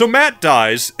 Okay, so Matt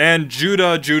dies, and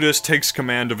Judas takes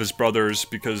command of his brothers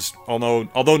because,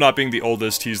 although not being the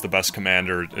oldest, he's the best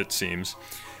commander, it seems.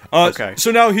 Okay.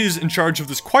 So now he's in charge of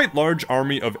this quite large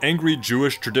army of angry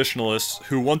Jewish traditionalists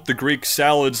who want the Greek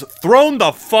salads thrown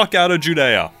the fuck out of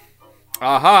Judea.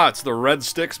 Aha, it's the red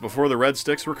sticks before the red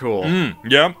sticks were cool.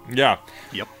 Yeah. Yep.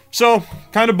 So,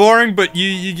 kind of boring, but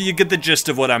you get the gist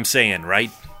of what I'm saying,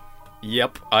 right?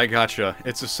 Yep, I gotcha.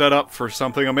 It's a setup for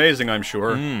something amazing, I'm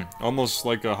sure. Almost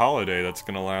like a holiday that's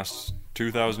gonna last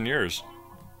 2,000 years.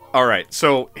 All right,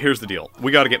 so here's the deal.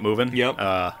 We got to get moving. Yep.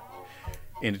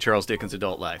 Into Charles Dickens'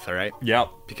 adult life, all right? Yep.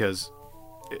 Because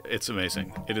it's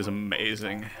amazing. It is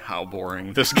amazing how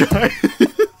boring this guy is.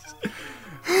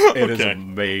 It is Okay.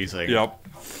 amazing. Yep.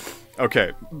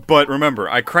 Okay, but remember,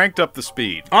 I cranked up the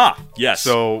speed. Ah, yes.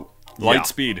 So, Light yeah.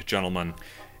 speed, gentlemen.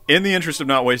 In the interest of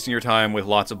not wasting your time with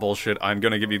lots of bullshit, I'm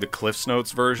going to give you the Cliff's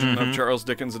Notes version of Charles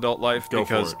Dickens' adult life Go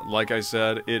for because, it. like I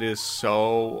said, it is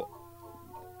so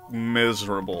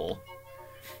miserable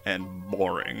and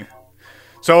boring.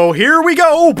 So here we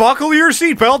go! Buckle your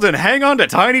seatbelt and hang on to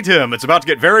Tiny Tim. It's about to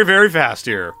get very, very fast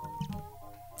here.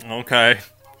 Okay.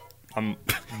 I'm a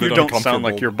bit You don't sound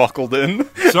like uncomfortable. you're buckled in.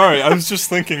 Sorry, I was just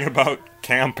thinking about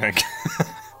camping.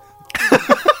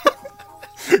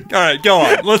 Alright, go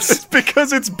on. Let's...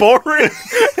 because it's boring.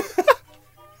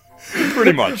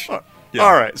 Pretty much. Yeah.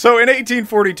 All right. So in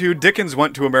 1842, Dickens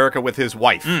went to America with his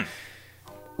wife.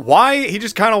 Why? He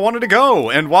just kind of wanted to go.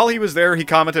 And while he was there, he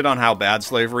commented on how bad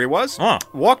slavery was.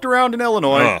 Walked around in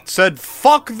Illinois, said,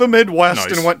 fuck the Midwest,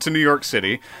 Nice. and went to New York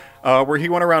City, where he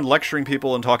went around lecturing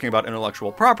people and talking about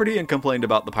intellectual property and complained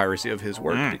about the piracy of his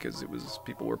work because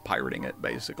people were pirating it,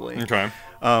 basically. Okay.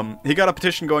 He got a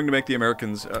petition going to make the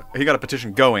Americans. He got a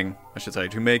petition going, I should say,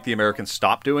 to make the Americans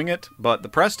stop doing it, but the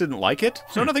press didn't like it,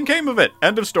 so nothing came of it.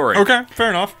 End of story. Okay, fair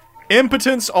enough.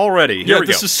 Impotence already. Here Yeah, we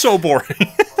this go. is so boring.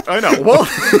 I know.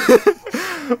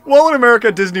 Well, in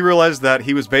America, Disney realized that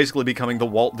he was basically becoming the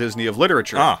Walt Disney of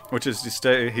literature, which is to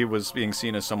say, he was being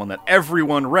seen as someone that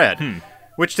everyone read.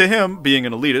 Which to him, being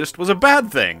an elitist, was a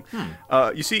bad thing.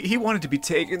 You see, he wanted to be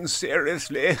taken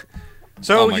seriously.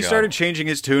 So my he God. started changing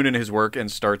his tune in his work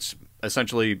and starts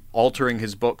essentially altering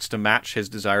his books to match his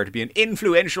desire to be an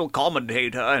influential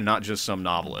commentator and not just some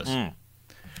novelist.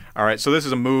 All right, so this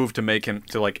is a move to make him,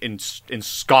 to like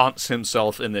ensconce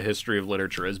himself in the history of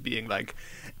literature as being like,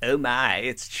 oh my,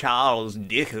 it's Charles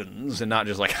Dickens, and not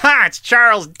just like, ha, it's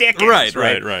Charles Dickens.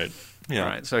 Right. Yeah.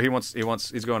 Right. So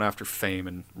he's going after fame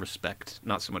and respect,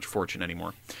 not so much fortune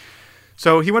anymore.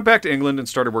 So he went back to England and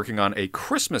started working on A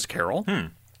Christmas Carol,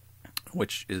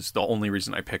 which is the only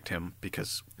reason I picked him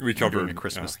because We we're doing covered- a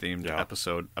Christmas-themed yeah.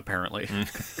 episode, apparently.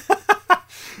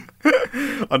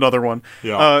 Another one.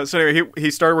 Yeah. So anyway,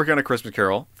 he started working on A Christmas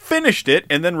Carol, finished it,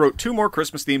 and then wrote 2 more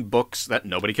Christmas-themed books that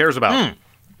nobody cares about.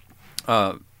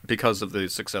 Because of the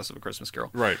success of A Christmas Carol.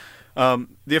 Right.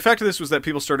 The effect of this was that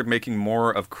people started making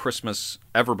more of Christmas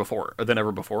than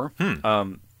ever before.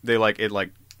 They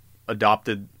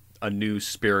adopted a new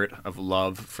spirit of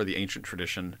love for the ancient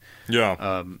tradition.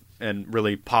 Yeah. And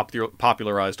really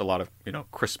popularized a lot of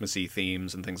Christmassy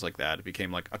themes and things like that. It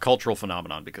became like a cultural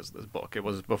phenomenon because of this book. It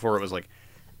was before it was like,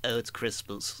 oh, it's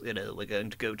Christmas. We're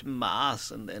going to go to mass,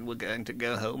 and then we're going to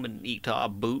go home and eat our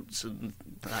boots, and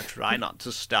try not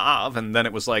to starve. And then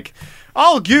it was like,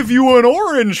 I'll give you an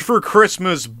orange for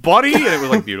Christmas, buddy. And it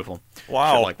was like beautiful.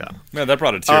 Wow. Shit like that. Man, that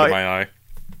brought a tear to my eye.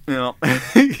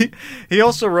 He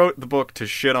also wrote the book to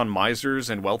shit on misers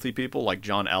and wealthy people like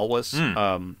John Elwes,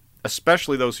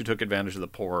 especially those who took advantage of the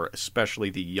poor, especially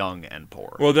the young and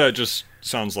poor. Well, that just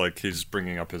sounds like he's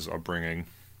bringing up his upbringing.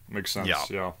 Makes sense.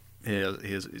 Yeah.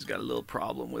 He's got a little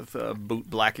problem with boot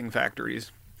blacking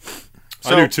factories.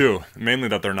 I do too. Mainly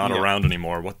that they're not Yeah. around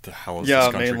anymore. What the hell is Yeah,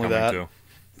 this country mainly coming that.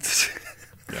 to?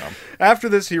 Yeah. After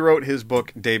this, he wrote his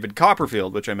book David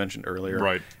Copperfield, which I mentioned earlier.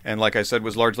 Right. And like I said,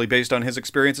 was largely based on his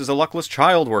experience as a luckless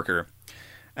child worker.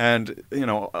 And,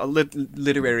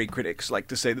 literary critics like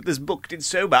to say that this book did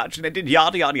so much and it did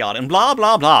yada, yada, yada, and blah,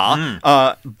 blah, blah.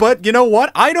 But you know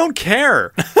what? I don't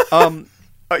care.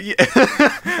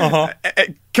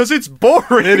 Because it's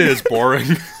boring. It is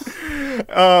boring.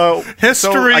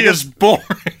 History is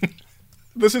boring.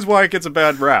 This is why it gets a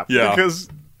bad rap. Yeah. Because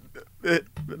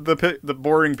the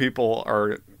boring people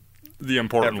are... The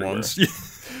important Everywhere. ones.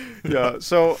 Yeah,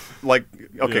 so, okay,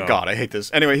 Yeah. God, I hate this.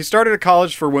 Anyway, he started a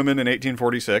college for women in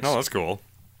 1846. Oh, that's cool.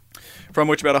 from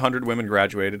which about 100 women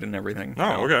graduated and everything.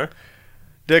 Oh, okay.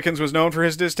 Dickens was known for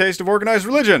his distaste of organized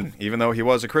religion, even though he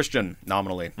was a Christian,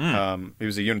 nominally. He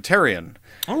was a Unitarian.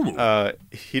 Oh.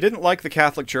 He didn't like the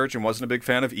Catholic Church and wasn't a big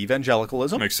fan of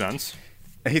evangelicalism. Makes sense.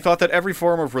 He thought that every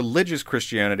form of religious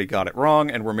Christianity got it wrong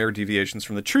and were mere deviations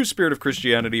from the true spirit of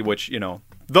Christianity, which, you know,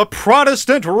 the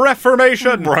Protestant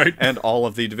Reformation! Right. And all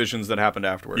of the divisions that happened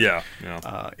afterwards. Yeah.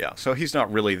 So he's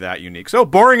not really that unique. So,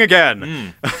 boring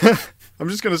again! I'm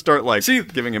just going to start,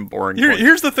 giving him boring points.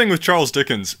 Here's the thing with Charles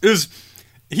Dickens, is...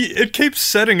 It keeps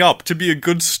setting up to be a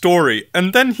good story,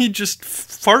 and then he just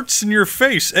farts in your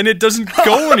face, and it doesn't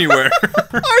go anywhere.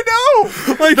 I know!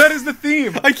 That is the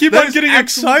theme. I keep on getting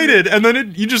excited, and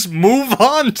then you just move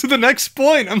on to the next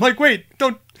point. I'm like, wait,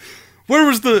 don't...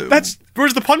 Where's the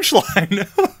punchline?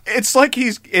 It's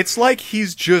like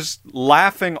he's just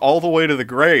laughing all the way to the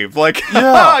grave. Like,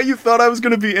 yeah. You thought I was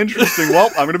going to be interesting. Well,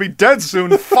 I'm going to be dead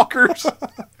soon, fuckers.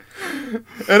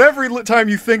 And every time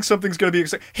you think something's going to be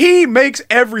exciting, he makes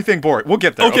everything boring. We'll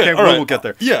get there. Okay, we'll get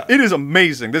there. Yeah. It is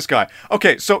amazing, this guy.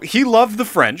 Okay, so he loved the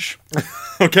French.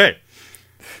 Okay.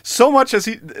 So much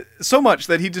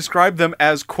that he described them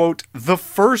as, quote, the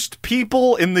first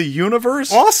people in the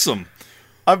universe. Awesome.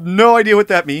 I have no idea what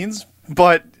that means,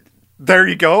 but there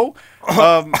you go.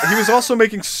 He was also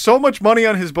making so much money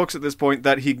on his books at this point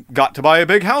that he got to buy a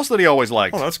big house that he always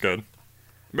liked. Oh, that's good.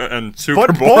 And super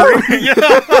But boring.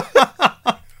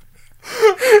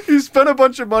 He spent a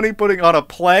bunch of money putting on a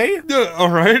play All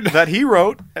right. that he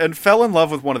wrote and fell in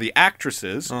love with one of the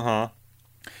actresses. Uh-huh.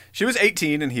 She was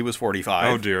 18 and he was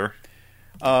 45. Oh, dear.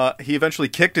 He eventually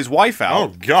kicked his wife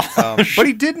out. Oh, gosh. But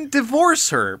he didn't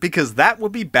divorce her because that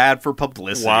would be bad for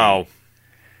publicity. Wow.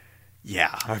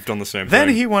 Yeah. I've done the same Then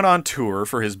thing. he went on tour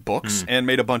for his books and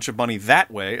made a bunch of money that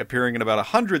way, appearing in about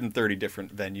 130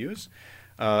 different venues.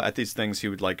 At these things, he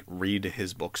would, read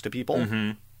his books to people,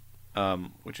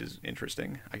 which is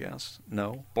interesting, I guess.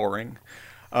 No, boring.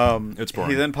 It's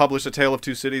boring. He then published A Tale of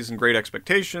Two Cities and Great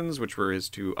Expectations, which were his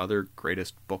two other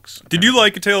greatest books. Did you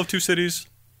like A Tale of Two Cities?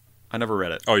 I never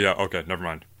read it. Oh, yeah. Okay, never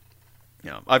mind.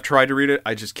 Yeah, I've tried to read it.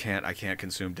 I just can't. I can't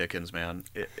consume Dickens, man.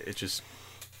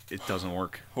 It doesn't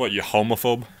work. What, you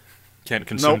homophobe? Can't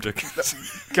consume Nope.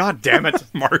 Dickens? God damn it,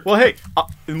 Mark. Well, hey,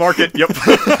 mark it. Yep.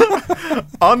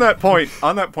 On that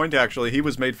point, actually, he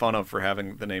was made fun of for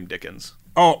having the name Dickens.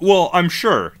 Oh, well, I'm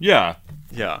sure. Yeah.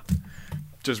 Yeah.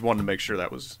 Just wanted to make sure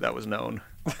that was known.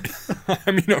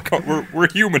 I mean, we're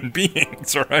human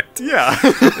beings, all right? Yeah.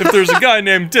 If there's a guy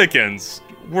named Dickens,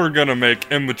 we're gonna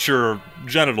make immature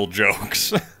genital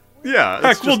jokes. Yeah.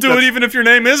 Heck, we'll do it even if your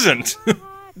name isn't.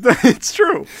 It's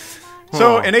true.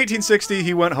 So, in 1860,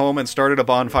 he went home and started a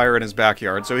bonfire in his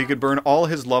backyard so he could burn all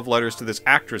his love letters to this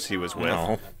actress he was with.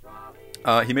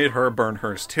 No. He made her burn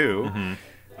hers, too.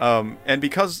 And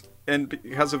because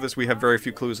of this, we have very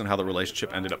few clues on how the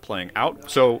relationship ended up playing out.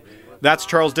 So, that's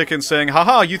Charles Dickens saying,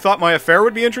 haha, you thought my affair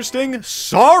would be interesting?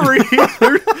 Sorry!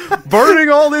 They're burning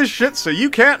all this shit so you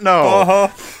can't know. Uh-huh.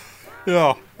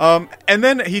 Yeah. And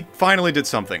then he finally did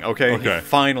something, okay? Okay. He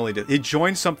finally did. He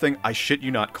joined something, I shit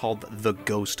you not, called the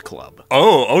Ghost Club.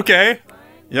 Oh, okay.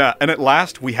 Yeah, and at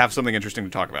last, we have something interesting to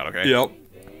talk about, okay? Yep.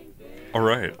 All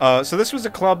right. So this was a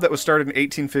club that was started in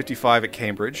 1855 at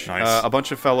Cambridge. Nice. A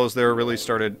bunch of fellows there really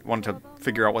wanted to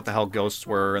figure out what the hell ghosts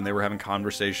were, and they were having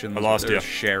conversations. I lost with their you.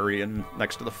 sherry and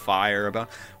next to the fire about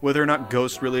whether or not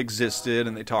ghosts really existed,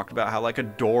 and they talked about how, a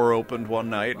door opened one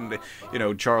night, and,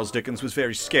 Charles Dickens was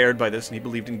very scared by this, and he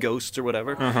believed in ghosts or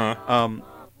whatever. Uh-huh.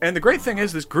 And the great thing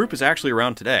is, this group is actually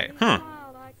around today. Huh.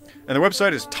 And their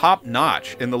website is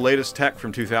top-notch in the latest tech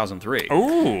from 2003.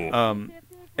 Ooh.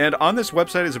 And on this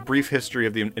website is a brief history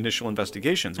of the initial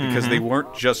investigations, because they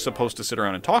weren't just supposed to sit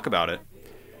around and talk about it.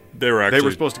 They were actually... They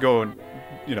were supposed to go and,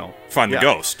 find yeah. the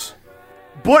ghosts.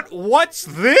 But what's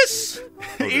this?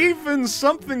 Even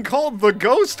something called the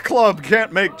Ghost Club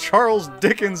can't make Charles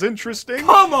Dickens interesting.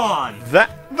 Come on!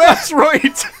 That's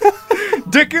right.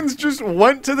 Dickens just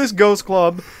went to this ghost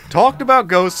club, talked about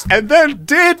ghosts, and then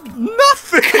did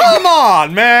nothing. Come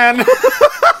on, man!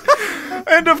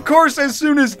 And of course, as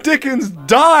soon as Dickens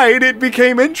died, it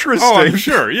became interesting. Oh, I'm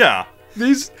sure, yeah.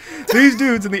 These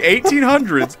dudes in the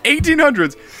 1800s,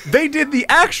 they did the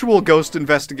actual ghost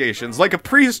investigations, like a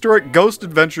prehistoric Ghost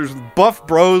Adventures with buff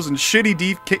bros and shitty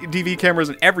DV cameras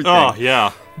and everything. Oh,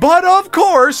 yeah. But of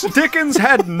course, Dickens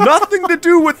had nothing to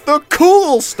do with the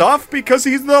cool stuff because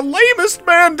he's the lamest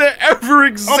man to ever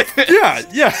exist. Yeah.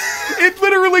 It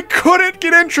literally couldn't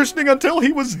get interesting until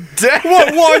he was dead.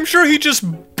 Well, I'm sure he just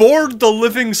bored the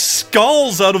living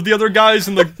skulls out of the other guys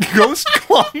in the ghost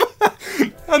club.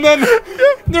 And then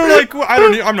they're like, well,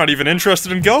 I'm not even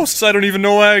interested in ghosts. I don't even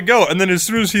know where I go. And then as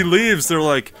soon as he leaves, they're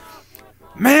like,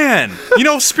 Man,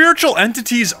 spiritual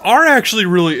entities are actually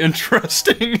really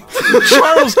interesting.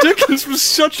 Charles Dickens was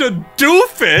such a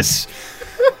doofus.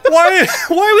 Why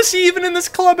was he even in this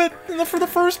club for the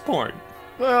first point?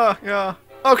 Yeah.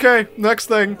 Okay, next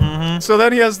thing. So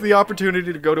then he has the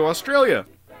opportunity to go to Australia.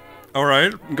 All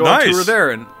right. Go on tour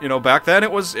there, and back then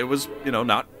it was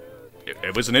not.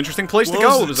 It was an interesting place to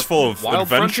go. It was full of wild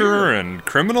adventure frontier. and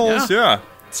criminals. Yeah,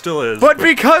 it still is. But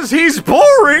because he's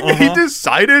boring, he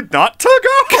decided not to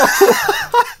go.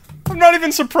 I'm not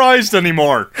even surprised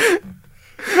anymore.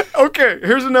 Okay,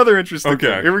 here's another interesting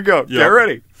thing. Here we go. Yep. Get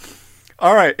ready.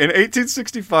 All right, in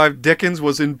 1865, Dickens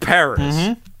was in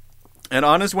Paris. And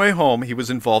on his way home, he was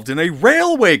involved in a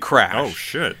railway crash. Oh,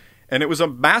 shit. And it was a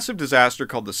massive disaster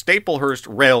called the Staplehurst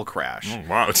Rail Crash. Oh,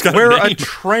 wow, it's got where a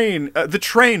name. the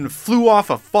train flew off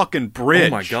a fucking bridge.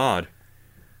 Oh, my God.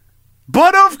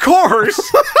 But of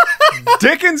course,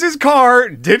 Dickens' car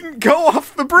didn't go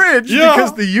off the bridge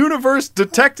because the universe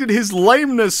detected his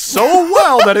lameness so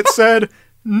well that it said,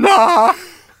 nah.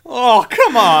 Oh,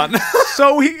 come on.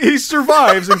 So he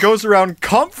survives and goes around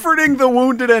comforting the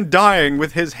wounded and dying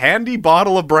with his handy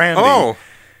bottle of brandy. Oh.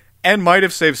 And might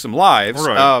have saved some lives.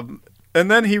 Right. And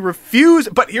then he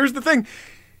refused. But here's the thing.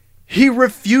 He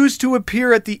refused to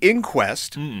appear at the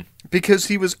inquest because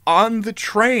he was on the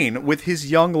train with his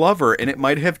young lover, and it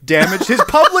might have damaged his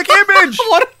public image.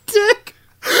 What a dick.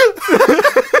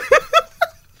 I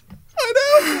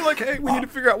know. Like, hey, we need to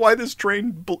figure out why this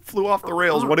train flew off the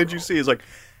rails. What did you see? He's like,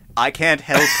 I can't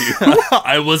help you.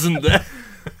 I wasn't there.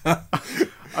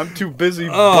 I'm too busy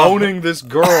boning this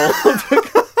girl.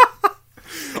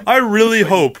 I really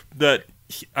hope that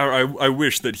I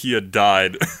wish that he had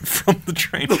died from the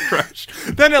train crash.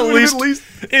 Then at least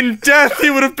in death he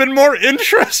would have been more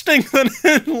interesting than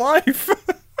in life.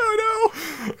 I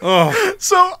know. Oh.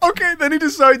 So, okay, then he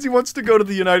decides he wants to go to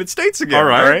the United States again. All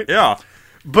right. Yeah.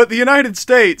 But the United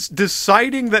States,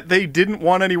 deciding that they didn't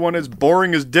want anyone as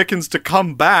boring as Dickens to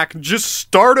come back, just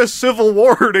start a civil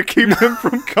war to keep him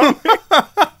from coming.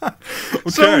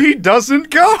 So he doesn't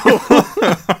go.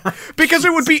 Because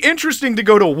it would be interesting to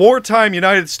go to wartime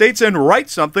United States and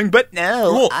write something, but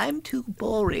no, I'm too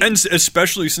boring. And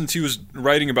especially since he was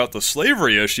writing about the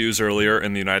slavery issues earlier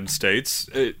in the United States,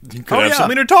 he could have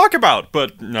something to talk about,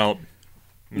 but no.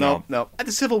 No.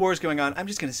 The Civil War is going on. I'm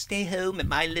just going to stay home at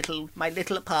my little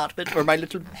apartment or my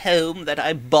little home that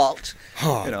I bought.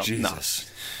 Oh, Jesus.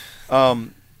 No.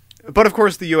 But of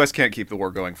course, the U.S. can't keep the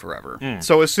war going forever.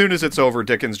 So as soon as it's over,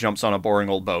 Dickens jumps on a boring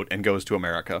old boat and goes to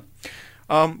America,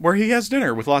 where he has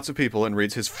dinner with lots of people and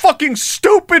reads his fucking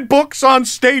stupid books on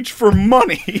stage for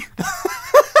money.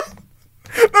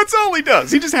 That's all he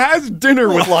does. He just has dinner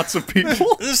with lots of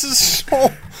people. This is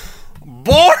so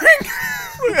boring.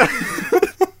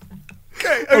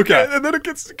 Okay. And then it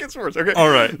gets worse. Okay. All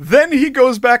right. Then he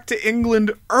goes back to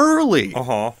England early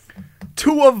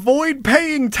to avoid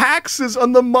paying taxes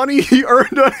on the money he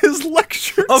earned on his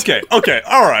lectures. Okay.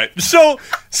 All right. So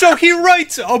he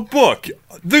writes a book,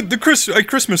 A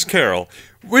Christmas Carol,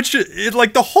 which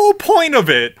like the whole point of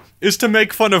it is to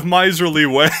make fun of miserly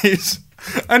ways.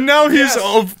 And now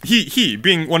he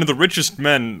being one of the richest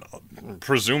men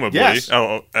presumably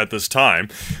at this time,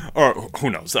 or who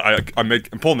knows, I'm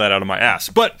pulling that out of my ass,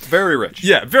 but very rich.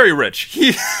 Yeah, very rich.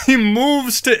 He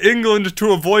moves to England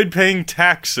to avoid paying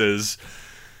taxes.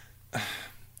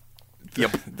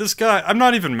 Yep. This guy, I'm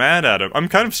not even mad at him. I'm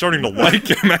kind of starting to like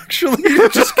him, actually,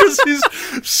 just because he's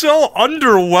so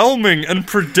underwhelming and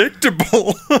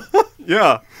predictable.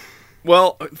 Yeah.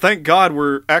 Well, thank God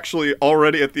we're actually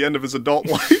already at the end of his adult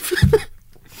life.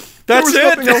 That's it.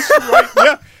 Nothing else to write.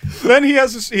 Yeah. Then he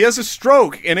has a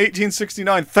stroke in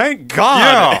 1869. Thank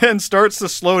God, and starts to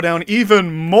slow down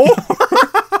even more.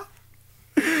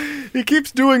 He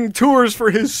keeps doing tours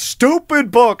for his stupid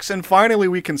books, and finally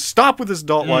we can stop with his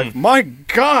adult life. My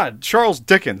God, Charles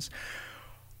Dickens.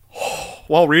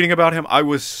 While reading about him, I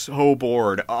was so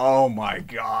bored. Oh my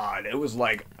God, it was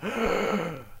like,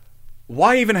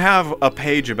 why even have a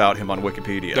page about him on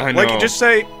Wikipedia? I know. Like, just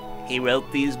say, He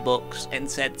wrote these books and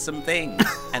said some things,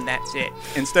 and that's it.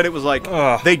 Instead, it was like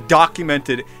they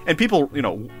documented, and people,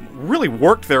 really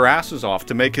worked their asses off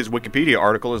to make his Wikipedia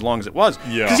article as long as it was.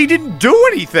 Yeah. Because he didn't do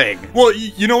anything. Well,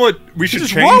 you know what? We should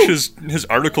change his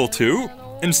article too.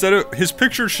 Instead of his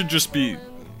picture should just be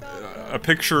a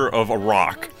picture of a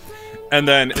rock. And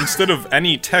then, instead of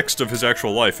any text of his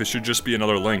actual life, it should just be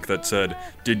another link that said,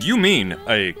 "Did you mean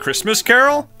A Christmas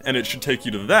Carol?" And it should take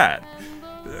you to that.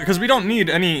 Because we don't need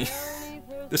any...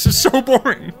 This is so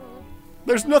boring.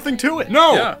 There's nothing to it.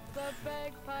 No! Yeah.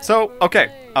 So,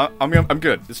 okay. I'm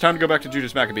good. It's time to go back to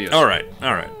Judas Maccabeus. All right.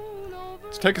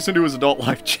 Let's take us into his adult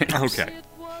life, James. Okay.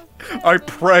 I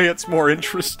pray it's more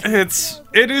interesting.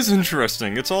 It is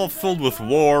interesting. It's all filled with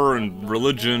war and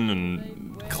religion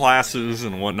and classes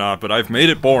and whatnot, but I've made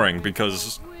it boring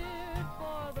because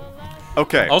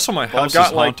Okay. also my house is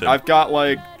haunted. I've got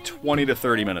like 20 to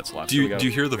 30 minutes left. do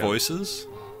you hear the voices?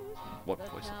 What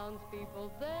voice?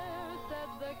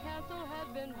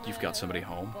 You've got somebody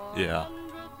home? Yeah.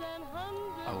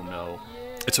 Oh no.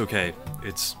 It's okay.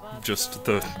 It's just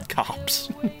the cops.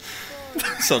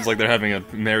 Sounds like they're having a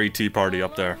merry tea party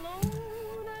up there.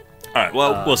 Alright,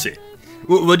 well, we'll see.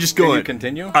 We'll just go Can you in.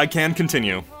 continue? I can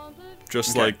continue.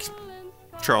 Just Okay. like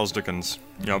Charles Dickens.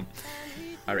 Yep.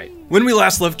 All right. When we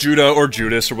last left Judah, or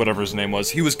Judas, or whatever his name was,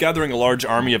 he was gathering a large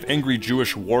army of angry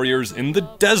Jewish warriors in the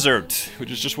desert,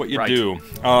 which is just what you Right. do.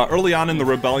 Early on in the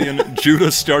rebellion,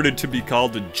 Judah started to be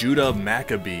called the Judah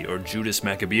Maccabee, or Judas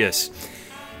Maccabeus.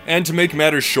 And to make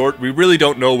matters short, we really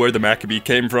don't know where the Maccabee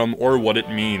came from or what it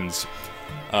means.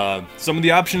 Some of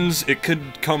the options, it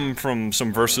could come from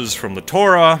some verses from the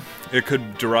Torah, it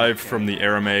could derive from the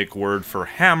Aramaic word for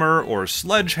hammer or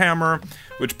sledgehammer,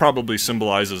 which probably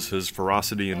symbolizes his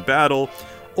ferocity in battle,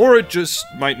 or it just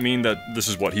might mean that this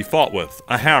is what he fought with,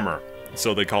 a hammer.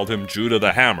 So they called him Judah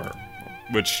the Hammer,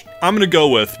 which I'm gonna go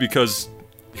with because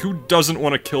who doesn't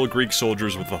want to kill Greek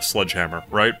soldiers with a sledgehammer,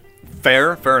 right?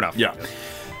 Fair enough. Yeah.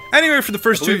 Anyway, for the I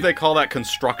first believe two... they call that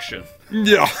construction.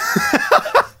 Yeah.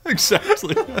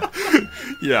 Exactly.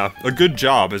 Yeah, a good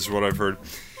job is what I've heard.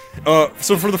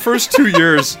 So for the first 2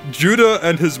 years, Judah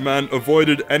and his men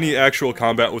avoided any actual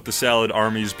combat with the Salad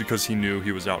armies because he knew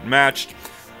he was outmatched.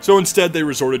 So instead, they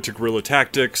resorted to guerrilla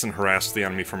tactics and harassed the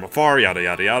enemy from afar, yada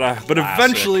yada yada. But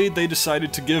eventually, they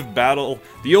decided to give battle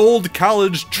the old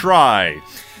college try.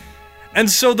 And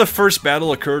so the first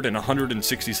battle occurred in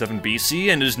 167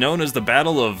 BC and is known as the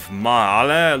Battle of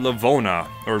Maale Lavona,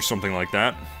 or something like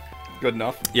that. Good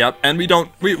enough. Yep, and we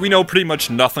know pretty much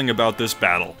nothing about this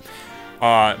battle.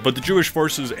 But the Jewish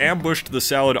forces ambushed the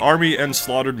Salad army and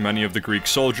slaughtered many of the Greek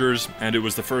soldiers, and it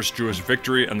was the first Jewish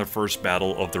victory and the first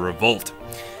battle of the revolt.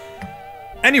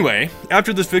 Anyway,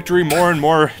 after this victory, more and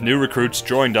more new recruits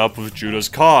joined up with Judah's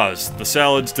cause. The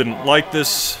Salads didn't like this,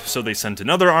 so they sent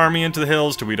another army into the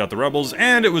hills to weed out the rebels,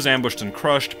 and it was ambushed and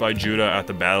crushed by Judah at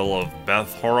the Battle of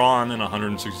Beth Horon in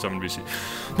 167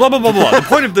 BC. Blah, blah, blah, blah. The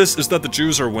point of this is that the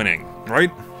Jews are winning, right?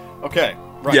 Okay.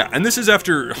 Right. Yeah, and this is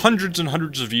after hundreds and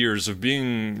hundreds of years of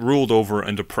being ruled over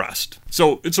and oppressed.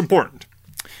 So, it's important.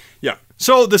 Yeah.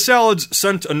 So, the Salads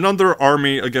sent another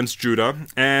army against Judah,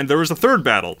 and there was a third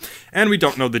battle. And we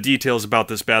don't know the details about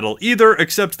this battle either,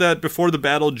 except that before the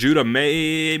battle, Judah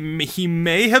may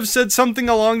have said something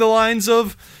along the lines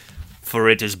of, "For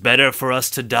it is better for us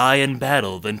to die in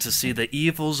battle than to see the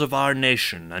evils of our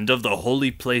nation and of the holy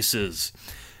places.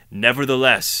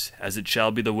 Nevertheless, as it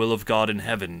shall be the will of God in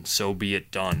heaven, so be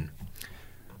it done."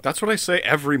 That's what I say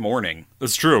every morning.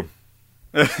 That's true.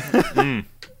 I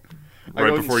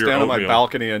go and stand on my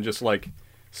balcony and just like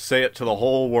say it to the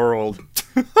whole world.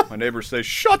 My neighbors say,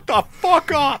 "Shut the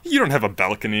fuck up!" You don't have a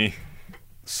balcony.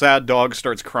 Sad Dog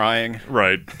starts crying.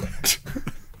 Right.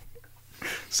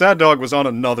 Sad Dog was on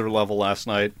another level last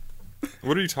night.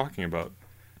 What are you talking about?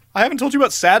 I haven't told you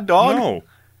about Sad Dog? No.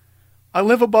 I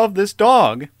live above this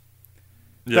dog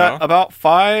Yeah. that about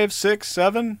 5, 6,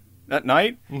 7 at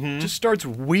night Mm-hmm. just starts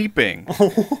weeping.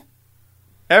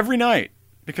 Every night.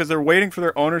 Because they're waiting for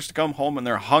their owners to come home and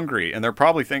they're hungry. And they're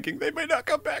probably thinking, they may not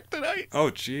come back tonight. Oh,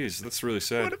 jeez. That's really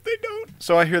sad. What if they don't?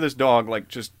 So I hear this dog like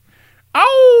just,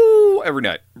 ow, every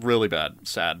night. Really bad.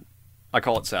 Sad. I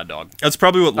call it Sad Dog. That's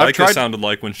probably what I've Leica tried- sounded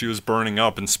like when she was burning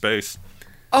up in space.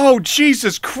 Oh,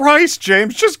 Jesus Christ,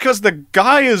 James. Just because the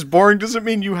guy is boring doesn't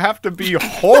mean you have to be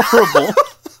horrible.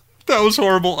 That was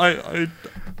horrible. I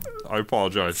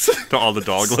apologize to all the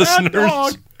dog Sad listeners.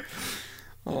 Dog.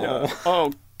 Oh. Yeah.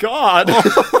 Oh, God.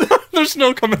 There's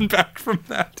no coming back from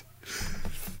that.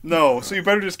 No, so you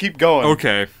better just keep going.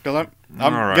 Okay. Because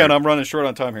I'm All right. again, I'm running short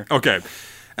on time here. Okay.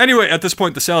 Anyway, at this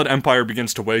point, the Salad Empire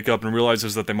begins to wake up and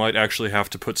realizes that they might actually have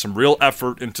to put some real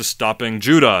effort into stopping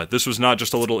Judah. This was not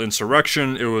just a little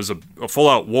insurrection, it was a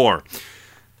full-out war.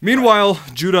 Meanwhile,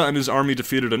 Judah and his army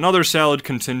defeated another Salad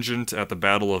contingent at the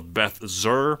Battle of Beth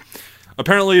Zur.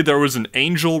 Apparently, there was an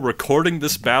angel recording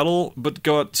this battle, but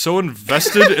got so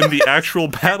invested in the actual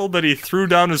battle that he threw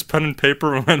down his pen and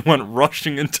paper and went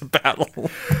rushing into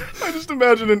battle. I just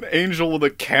imagine an angel with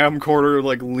a camcorder,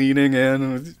 like, leaning in.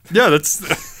 And Yeah, that's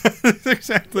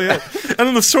exactly it. And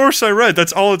in the source I read,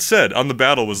 that's all it said on the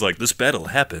battle was like, this battle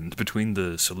happened between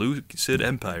the Seleucid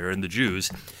Empire and the Jews,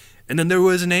 and then there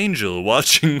was an angel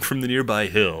watching from the nearby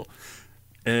hill.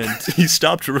 And he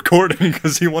stopped recording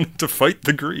because he wanted to fight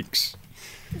the Greeks.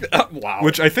 Wow.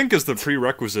 Which I think is the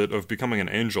prerequisite of becoming an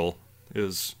angel,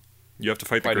 is you have to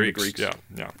fight the Greeks.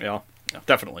 Yeah. Yeah,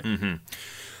 definitely.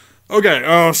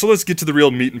 Okay, so let's get to the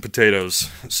real meat and potatoes.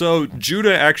 So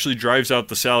Judah actually drives out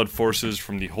the Salad forces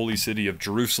from the holy city of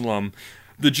Jerusalem.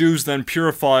 The Jews then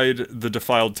purified the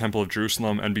defiled temple of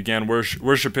Jerusalem and began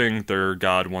worshipping their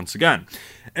god once again.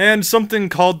 And something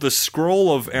called the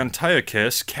Scroll of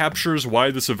Antiochus captures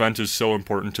why this event is so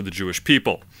important to the Jewish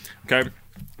people. Okay?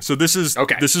 So this is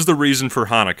the reason for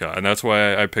Hanukkah, and that's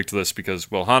why I picked this, because,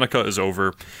 well, Hanukkah is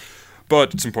over,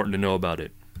 but it's important to know about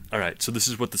it. Alright, so this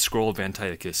is what the Scroll of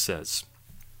Antiochus says.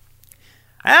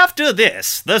 After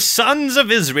this, the sons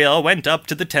of Israel went up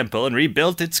to the temple and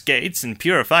rebuilt its gates and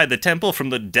purified the temple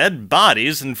from the dead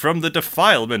bodies and from the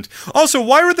defilement. Also,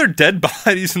 why were there dead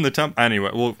bodies in the temple? Anyway,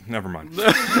 well, never mind.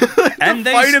 And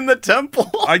they Fight in the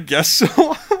temple. I guess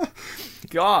so.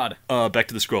 God. Back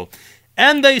to the scroll.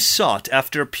 And they sought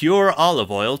after pure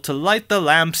olive oil to light the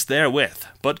lamps therewith,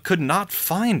 but could not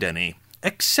find any,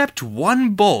 except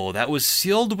one bowl that was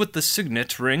sealed with the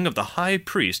signet ring of the high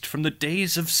priest from the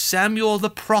days of Samuel the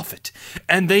prophet,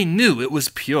 and they knew it was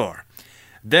pure.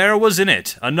 There was in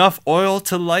it enough oil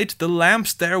to light the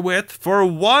lamps therewith for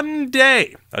 1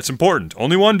 day. That's important.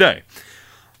 Only 1 day.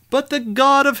 But the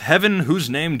God of heaven, whose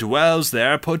name dwells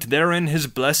there, put therein his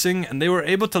blessing, and they were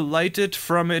able to light it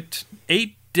from it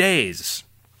 8 days.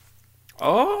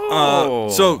 Oh.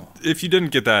 So, if you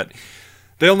didn't get that,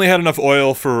 they only had enough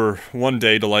oil for 1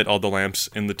 day to light all the lamps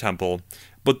in the temple,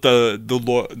 but the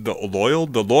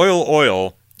loyal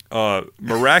oil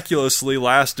miraculously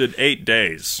lasted 8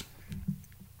 days.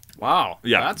 Wow.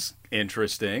 Yeah. That's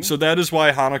interesting. So that is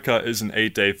why Hanukkah is an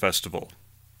 8-day festival.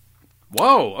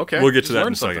 Whoa, okay. We'll get to Just that in a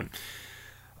learned second.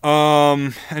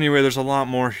 something. Anyway, there's a lot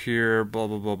more here, blah,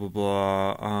 blah, blah, blah,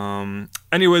 blah.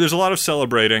 Anyway, there's a lot of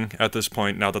celebrating at this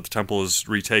point, now that the temple is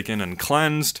retaken and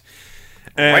cleansed.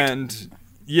 And,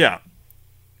 yeah.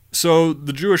 So,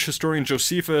 the Jewish historian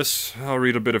Josephus, I'll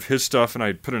read a bit of his stuff, and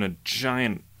I put in a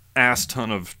giant ass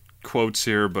ton of quotes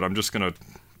here, but I'm just gonna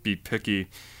be picky.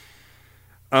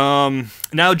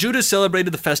 Now Judah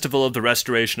celebrated the festival of the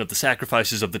restoration of the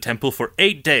sacrifices of the temple for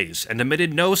 8 days, and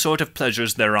omitted no sort of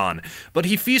pleasures thereon. But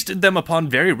he feasted them upon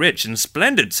very rich and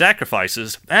splendid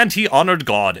sacrifices, and he honored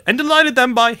God, and delighted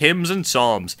them by hymns and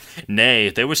psalms. Nay,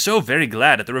 they were so very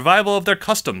glad at the revival of their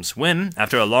customs, when,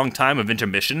 after a long time of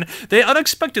intermission, they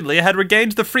unexpectedly had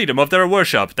regained the freedom of their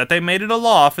worship, that they made it a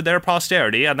law for their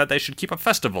posterity, and that they should keep a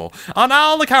festival, on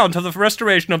all account of the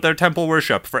restoration of their temple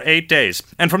worship, for 8 days.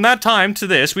 And from that time to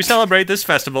this, we celebrate this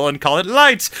festival and call it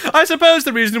Lights. I suppose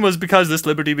the reason was because this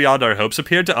liberty beyond our hopes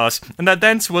appeared to us, and that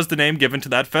thence was the name given to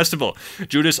that festival.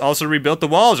 Judas also rebuilt the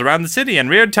walls around the city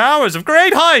and reared towers of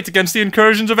great height against the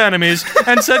incursions of enemies,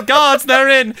 and set guards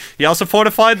therein. He also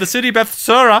fortified the city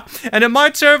Bethsura, and it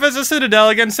might serve as a citadel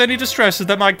against any distresses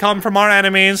that might come from our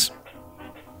enemies.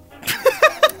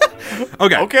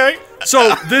 Okay.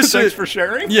 So this Thanks is for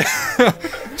sharing. Yeah.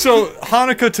 So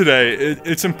Hanukkah today,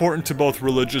 it's important to both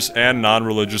religious and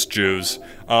non-religious Jews.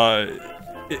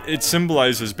 It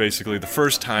symbolizes basically the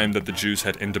first time that the Jews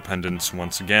had independence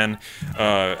once again,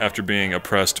 after being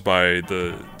oppressed by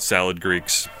the Salad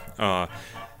Greeks.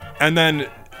 And then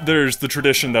there's the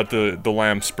tradition that the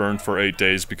lamps burned for 8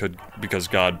 days because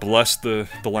God blessed the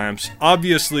lamps.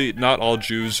 Obviously, not all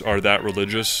Jews are that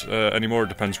religious anymore. It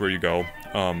depends where you go.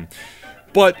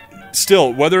 But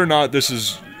still, whether or not this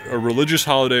is a religious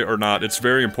holiday or not, it's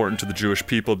very important to the Jewish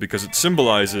people because it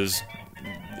symbolizes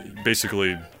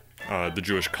basically the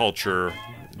Jewish culture,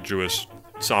 Jewish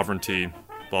sovereignty,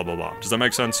 blah, blah, blah. Does that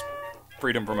make sense?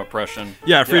 Freedom from oppression.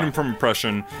 Yeah, freedom from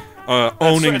oppression,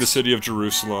 owning the city of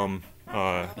Jerusalem,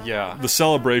 the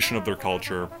celebration of their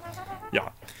culture. Yeah.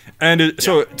 And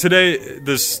so today,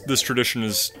 this tradition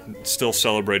is still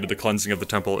celebrated, the cleansing of the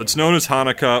temple. It's known as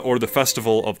Hanukkah, or the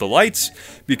Festival of the Lights,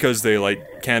 because they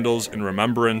light candles in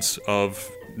remembrance of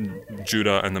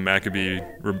Judah and the Maccabee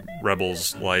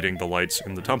rebels lighting the lights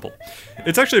in the temple.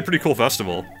 It's actually a pretty cool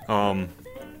festival.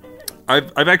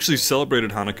 I've actually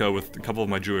celebrated Hanukkah with a couple of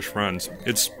my Jewish friends.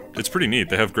 It's pretty neat.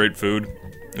 They have great food.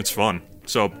 It's fun.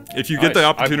 So if you get the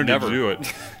opportunity to do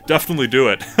it, definitely do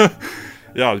it.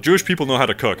 Yeah, Jewish people know how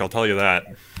to cook, I'll tell you that.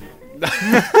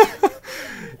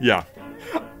 Yeah.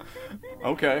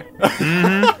 Okay.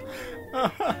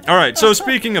 Alright, so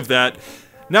speaking of that,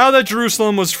 now that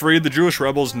Jerusalem was freed, the Jewish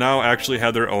rebels now actually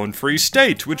had their own free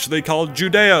state, which they called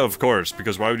Judea, of course,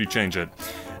 because why would you change it?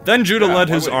 Then Judah led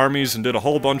his armies and did a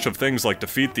whole bunch of things like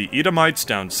defeat the Edomites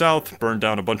down south, burn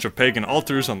down a bunch of pagan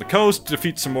altars on the coast,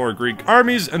 defeat some more Greek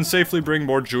armies, and safely bring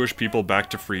more Jewish people back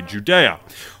to free Judea.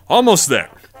 Almost there.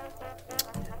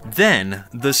 Then,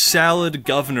 the salad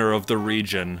governor of the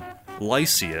region,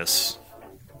 Lysias,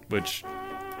 which,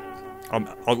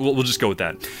 we'll just go with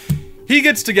that. He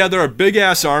gets together a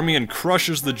big-ass army and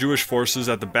crushes the Jewish forces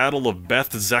at the Battle of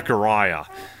Beth Zechariah.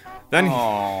 Then,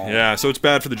 yeah, so it's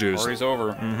bad for the Jews. Story's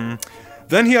over.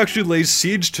 Then he actually lays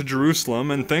siege to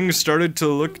Jerusalem, and things started to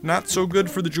look not so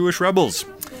good for the Jewish rebels.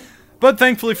 But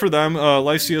thankfully for them,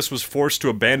 Lysias was forced to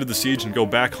abandon the siege and go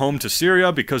back home to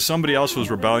Syria because somebody else was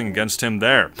rebelling against him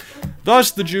there. Thus,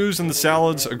 the Jews and the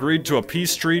Salads agreed to a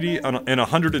peace treaty in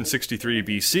 163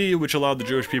 BC, which allowed the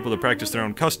Jewish people to practice their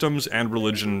own customs and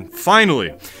religion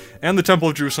finally. And the Temple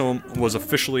of Jerusalem was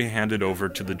officially handed over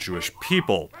to the Jewish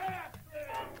people.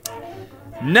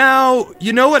 Now,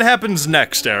 you know what happens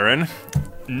next, Aaron.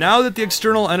 Now that the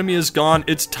external enemy is gone,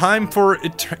 it's time for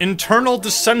internal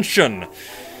dissension.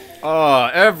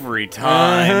 Every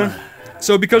time.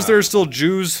 So because there are still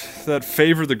Jews that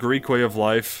favor the Greek way of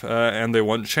life, and they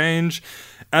want change,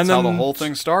 and That's then how the whole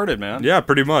thing started, man. yeah,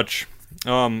 pretty much.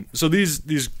 So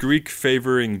these Greek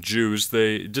favoring Jews,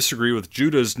 they disagree with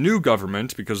Judah's new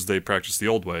government because they practice the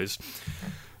old ways.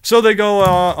 So they go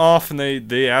off and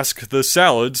they ask the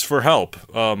Salads for help,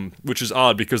 which is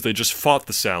odd because they just fought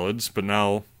the Salads, but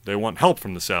now they want help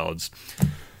from the Salads.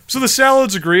 So the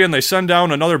Salads agree and they send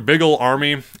down another big ol'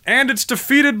 army, and it's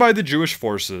defeated by the Jewish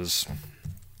forces.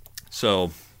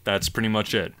 So that's pretty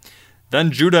much it.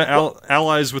 Then Judah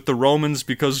allies with the Romans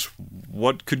because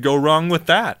what could go wrong with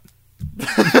that?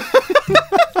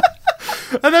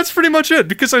 And that's pretty much it,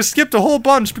 because I skipped a whole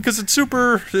bunch because it's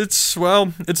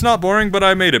not boring, but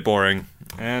I made it boring.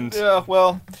 And Yeah,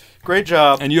 well, great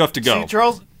job. and you have to go.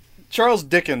 See, Charles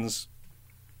Dickens,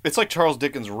 it's like Charles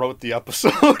Dickens wrote the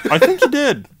episode. I think you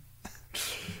did.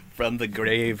 From the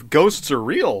grave. Ghosts are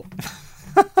real.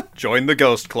 Join the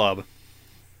Ghost Club.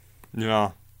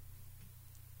 Yeah.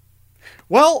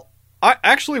 Well, I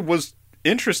actually was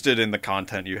interested in the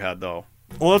content you had, though.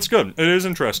 Well, that's good. It is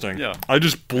interesting. Yeah. I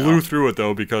just blew through it,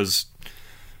 though, because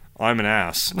I'm an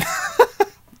ass.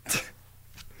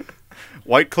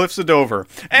 White Cliffs of Dover.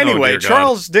 Anyway, dear God.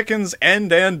 Charles Dickens'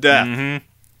 End and Death. Mm-hmm.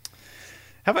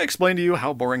 Have I explained to you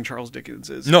how boring Charles Dickens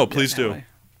is? No, please do.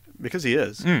 Because he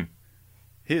is. Mm.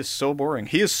 He is so boring.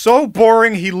 He is so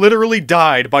boring, he literally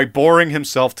died by boring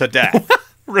himself to death.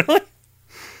 Really?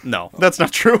 No, that's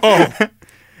not true. Oh.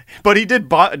 But he did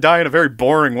die in a very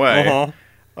boring way.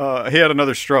 Uh-huh. He had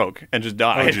another stroke and just Oh,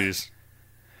 died. jeez.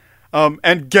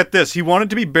 And get this, he wanted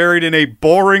to be buried in a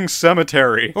boring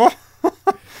cemetery.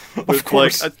 With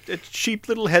course. like a cheap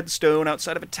little headstone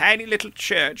outside of a tiny little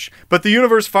church. But the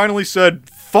universe finally said,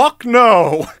 fuck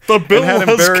no! The bill and had him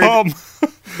has buried- come.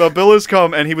 The bill has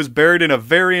come, and he was buried in a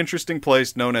very interesting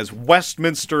place known as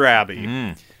Westminster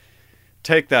Abbey.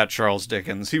 Take that, Charles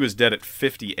Dickens. He was dead at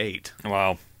 58.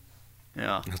 Wow.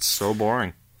 Yeah. That's so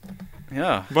boring.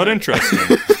 Yeah. But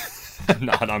interesting.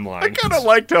 Not, I'm lying. I kind of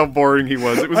liked how boring he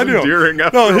was. It was I do. endearing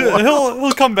after No, a while.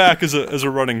 he'll come back as a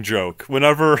running joke.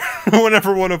 Whenever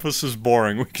one of us is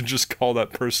boring, we can just call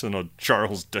that person a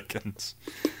Charles Dickens.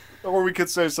 Or we could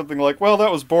say something like, well,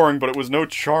 that was boring, but it was no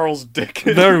Charles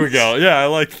Dickens. There we go. Yeah, I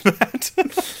like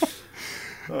that.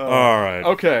 All right.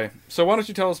 Okay, so why don't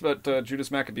you tell us about Judah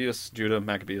Maccabeus'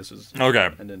 Okay.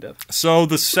 End and Death. So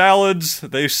the Salads,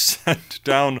 they sent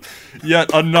down yet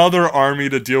another army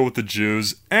to deal with the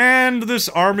Jews, and this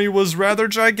army was rather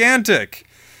gigantic.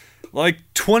 Like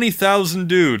 20,000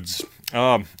 dudes.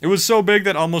 It was so big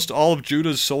that almost all of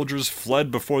Judah's soldiers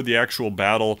fled before the actual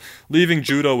battle, leaving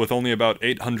Judah with only about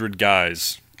 800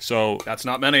 guys. So That's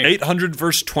not many. 800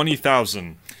 versus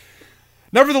 20,000.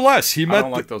 Nevertheless, he met I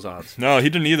don't like those odds. No, he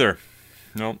didn't either.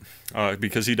 No,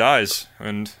 because he dies,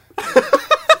 and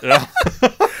yeah.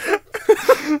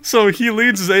 So he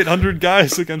leads his 800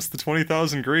 guys against the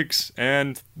 20,000 Greeks,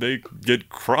 and they get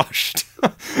crushed.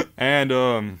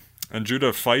 and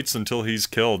Judah fights until he's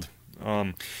killed.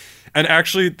 And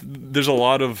actually, there's a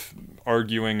lot of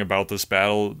arguing about this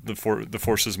battle. The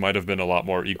forces might have been a lot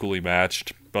more equally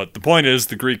matched. But the point is,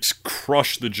 the Greeks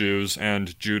crush the Jews,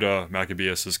 and Judah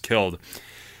Maccabeus is killed.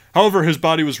 However, his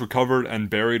body was recovered and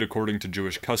buried according to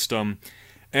Jewish custom,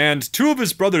 and two of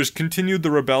his brothers continued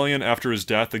the rebellion after his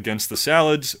death against the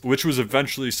Salads, which was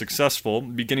eventually successful,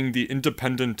 beginning the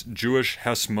independent Jewish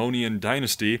Hasmonean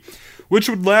dynasty, which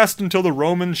would last until the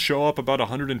Romans show up about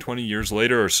 120 years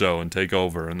later or so and take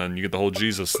over, and then you get the whole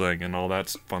Jesus thing and all that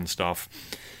fun stuff.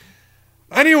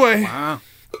 Anyway, Wow.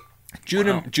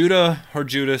 Judah, or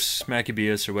Judas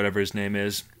Maccabeus, or whatever his name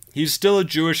is, he's still a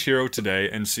Jewish hero today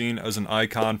and seen as an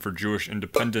icon for Jewish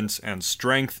independence and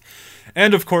strength.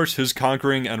 And of course, his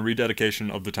conquering and rededication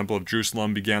of the Temple of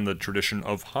Jerusalem began the tradition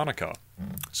of Hanukkah.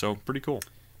 So, pretty cool.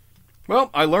 Well,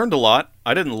 I learned a lot.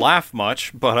 I didn't laugh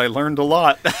much, but I learned a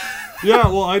lot. Yeah,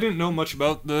 well, I didn't know much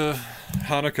about the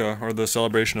Hanukkah or the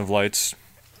celebration of lights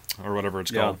or whatever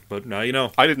it's called, but now you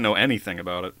know. I didn't know anything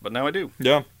about it, but now I do.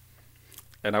 Yeah.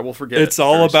 And I will forget It's it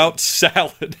all very about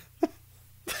salad. soon.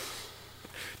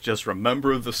 Just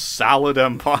remember the salad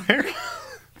empire.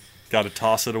 Got to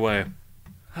toss it away.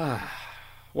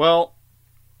 Well,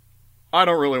 I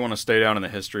don't really want to stay down in the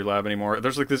history lab anymore.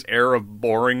 There's like this air of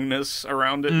boringness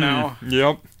around it now.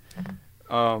 Yep.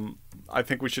 I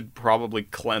think we should probably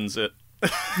cleanse it.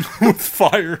 With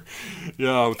fire.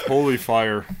 Yeah, with holy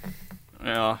fire.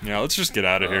 Yeah. Yeah, let's just get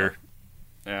out of here.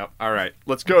 Yeah. All right.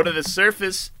 Let's go to the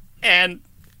surface and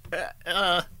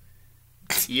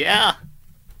yeah.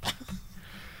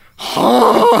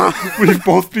 We've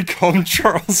both become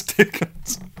Charles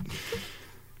Dickens.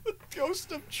 The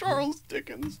ghost of Charles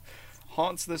Dickens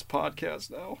haunts this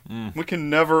podcast now. We can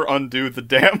never undo the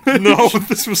damage. No,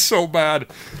 this was so bad.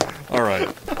 All right.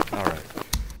 All right.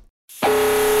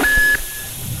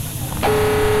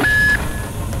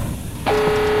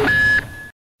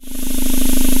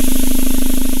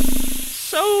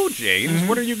 So, James,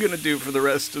 what are you going to do for the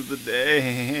rest of the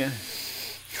day?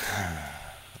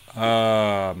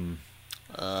 I'm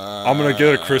gonna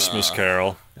get a Christmas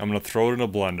Carol. I'm gonna throw it in a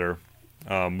blender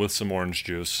with some orange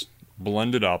juice,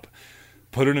 blend it up,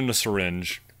 put it in a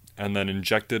syringe, and then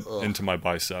inject it into my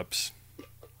biceps.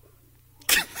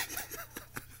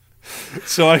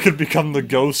 So I could become the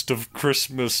ghost of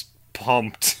Christmas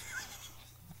pumped.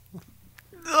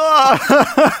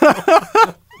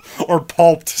 Or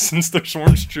pulped, since there's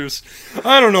orange juice.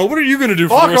 I don't know. What are you gonna do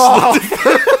for the rest of the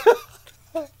day?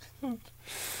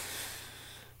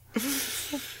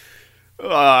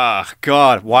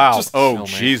 God, wow. Just kill me.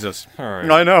 Jesus. All right.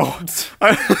 I know.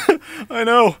 I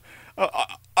know.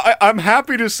 I'm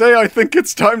happy to say I think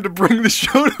it's time to bring the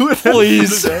show to an end.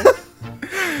 Please.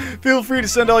 Feel free to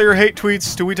send all your hate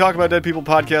tweets to We Talk About Dead People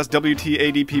Podcast,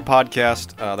 WTADP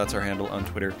Podcast. That's our handle on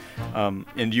Twitter.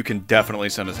 And you can definitely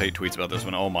send us hate tweets about this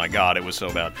one. Oh my God, it was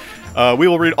so bad. We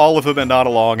will read all of them and nod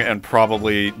along and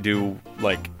probably do,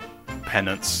 like,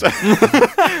 penance.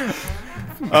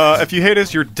 If you hate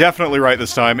us, you're definitely right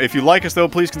this time. If you like us, though,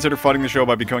 please consider funding the show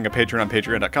by becoming a patron on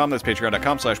patreon.com. That's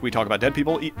patreon.com/We Talk About Dead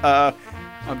People.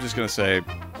 I'm just going to say,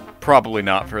 probably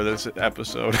not for this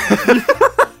episode.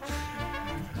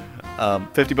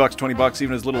 $50, $20,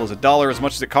 even as little as $1, as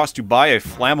much as it costs to buy a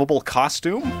flammable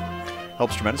costume.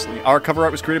 Helps tremendously. Our cover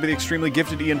art was created by the extremely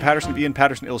gifted Ian Patterson of Ian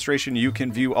Patterson Illustration. You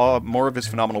can view more of his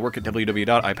phenomenal work at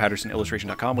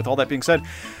www.ipattersonillustration.com. With all that being said,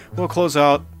 we'll close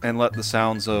out and let the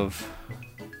sounds of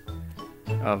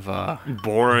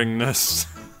Boringness.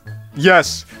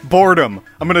 yes, boredom.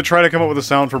 I'm gonna try to come up with a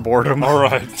sound for boredom. All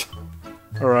right.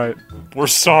 All right. We're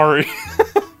sorry.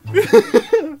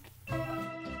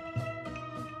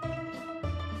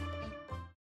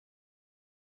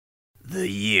 The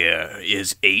year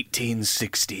is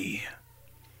 1860.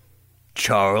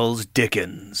 Charles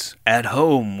Dickens, at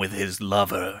home with his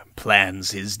lover,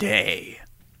 plans his day.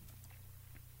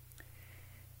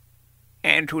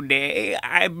 And today,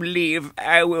 I believe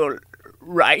I will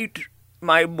write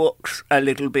my books a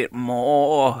little bit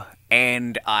more,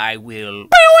 and I will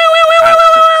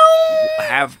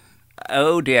have...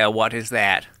 Oh dear, what is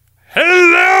that?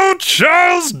 Hello,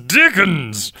 Charles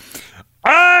Dickens.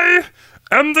 I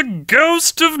am the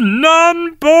ghost of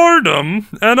non-boredom,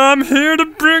 and I'm here to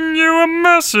bring you a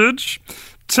message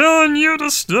telling you to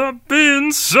stop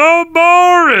being so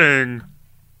boring.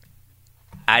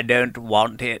 I don't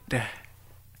want it.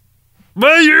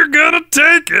 But you're gonna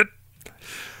take it.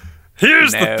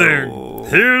 Here's the No. thing.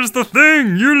 Here's the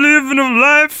thing. You live in a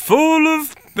life full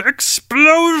of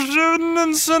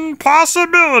explosions and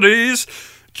possibilities.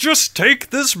 Just take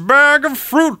this bag of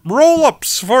fruit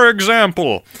roll-ups, for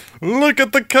example. Look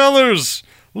at the colors.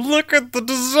 Look at the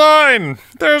design.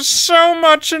 There's so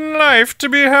much in life to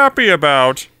be happy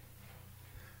about.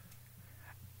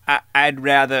 I'd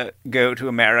rather go to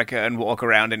America and walk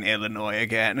around in Illinois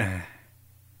again.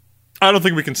 I don't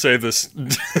think we can say this.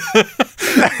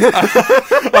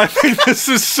 I think this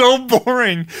is so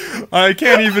boring. I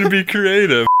can't even be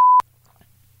creative.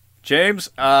 James,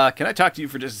 can I talk to you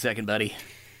for just a second, buddy?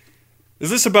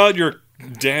 Is this about your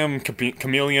damn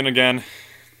chameleon again?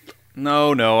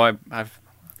 No, I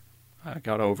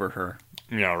got over her.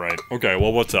 Yeah, right. Okay,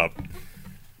 well, what's up?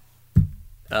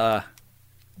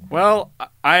 Well,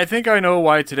 I think I know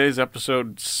why today's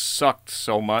episode sucked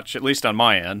so much, at least on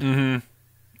my end. Mm-hmm.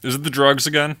 Is it the drugs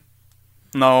again?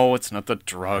 No, it's not the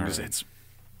drugs. Right. It's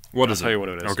What I'll is tell it? you what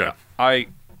it is. Okay. I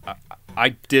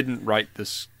didn't write a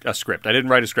script. I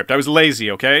didn't write a script. I was lazy,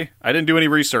 okay? I didn't do any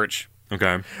research.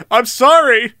 Okay. I'm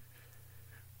sorry.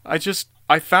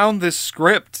 I found this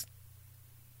script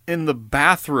in the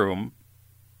bathroom,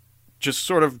 just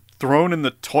sort of thrown in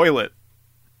the toilet.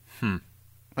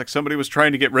 Like somebody was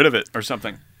trying to get rid of it or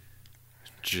something.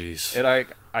 Jeez. And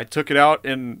I took it out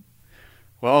and,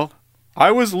 well,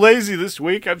 I was lazy this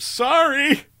week. I'm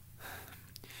sorry.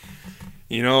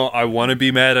 You know, I want to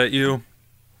be mad at you,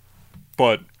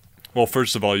 but, well,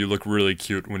 first of all, you look really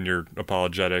cute when you're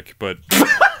apologetic, but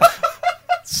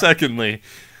secondly,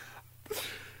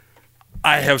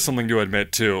 I have something to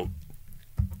admit, too.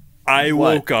 I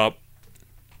woke up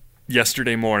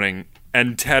yesterday morning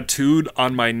and tattooed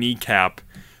on my kneecap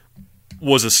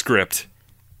was a script.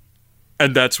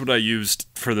 And that's what I used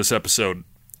for this episode.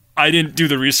 I didn't do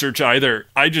the research either.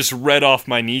 I just read off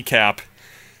my kneecap.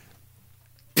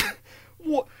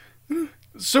 What?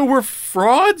 So we're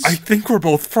frauds? I think we're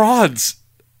both frauds.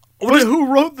 But who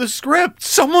wrote the script?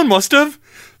 Someone must have.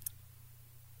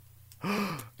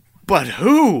 But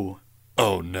who?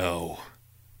 Oh no.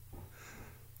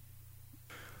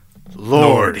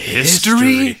 Lord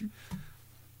History?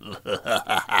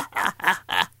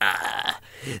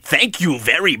 Thank you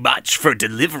very much for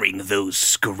delivering those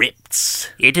scripts.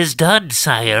 It is done,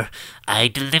 sire. I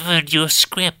delivered your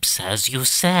scripts as you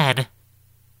said.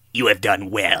 You have done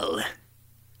well.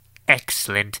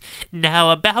 Excellent.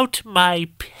 Now about my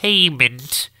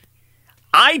payment.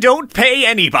 I don't pay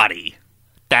anybody.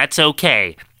 That's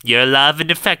okay. Your love and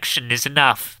affection is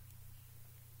enough.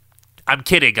 I'm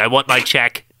kidding. I want my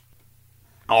check.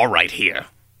 All right, here.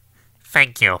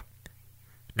 Thank you.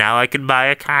 Now I can buy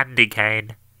a candy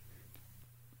cane.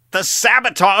 The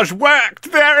sabotage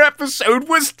worked. Their episode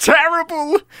was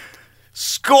terrible.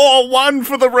 Score 1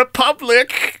 for the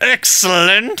Republic.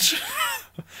 Excellent.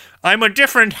 I'm a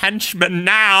different henchman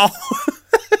now.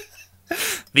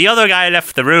 The other guy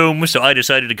left the room, so I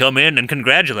decided to come in and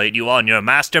congratulate you on your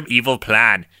master evil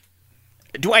plan.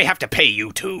 Do I have to pay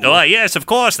you too? Oh, yes, of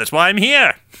course. That's why I'm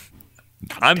here.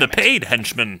 I'm the paid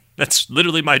henchman. That's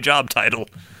literally my job title.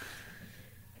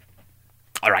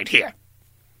 All right, here.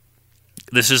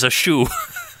 This is a shoe.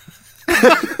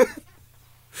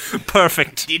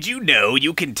 Perfect. Did you know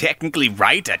you can technically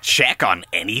write a check on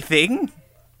anything?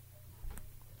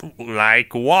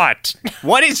 Like what?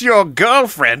 What is your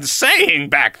girlfriend saying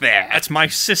back there? That's my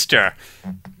sister.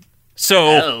 So,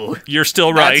 Oh, you're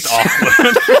still right. That's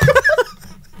awkward.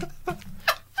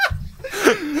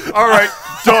 All right,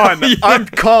 done. I'm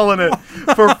calling it.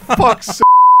 For fuck's sake.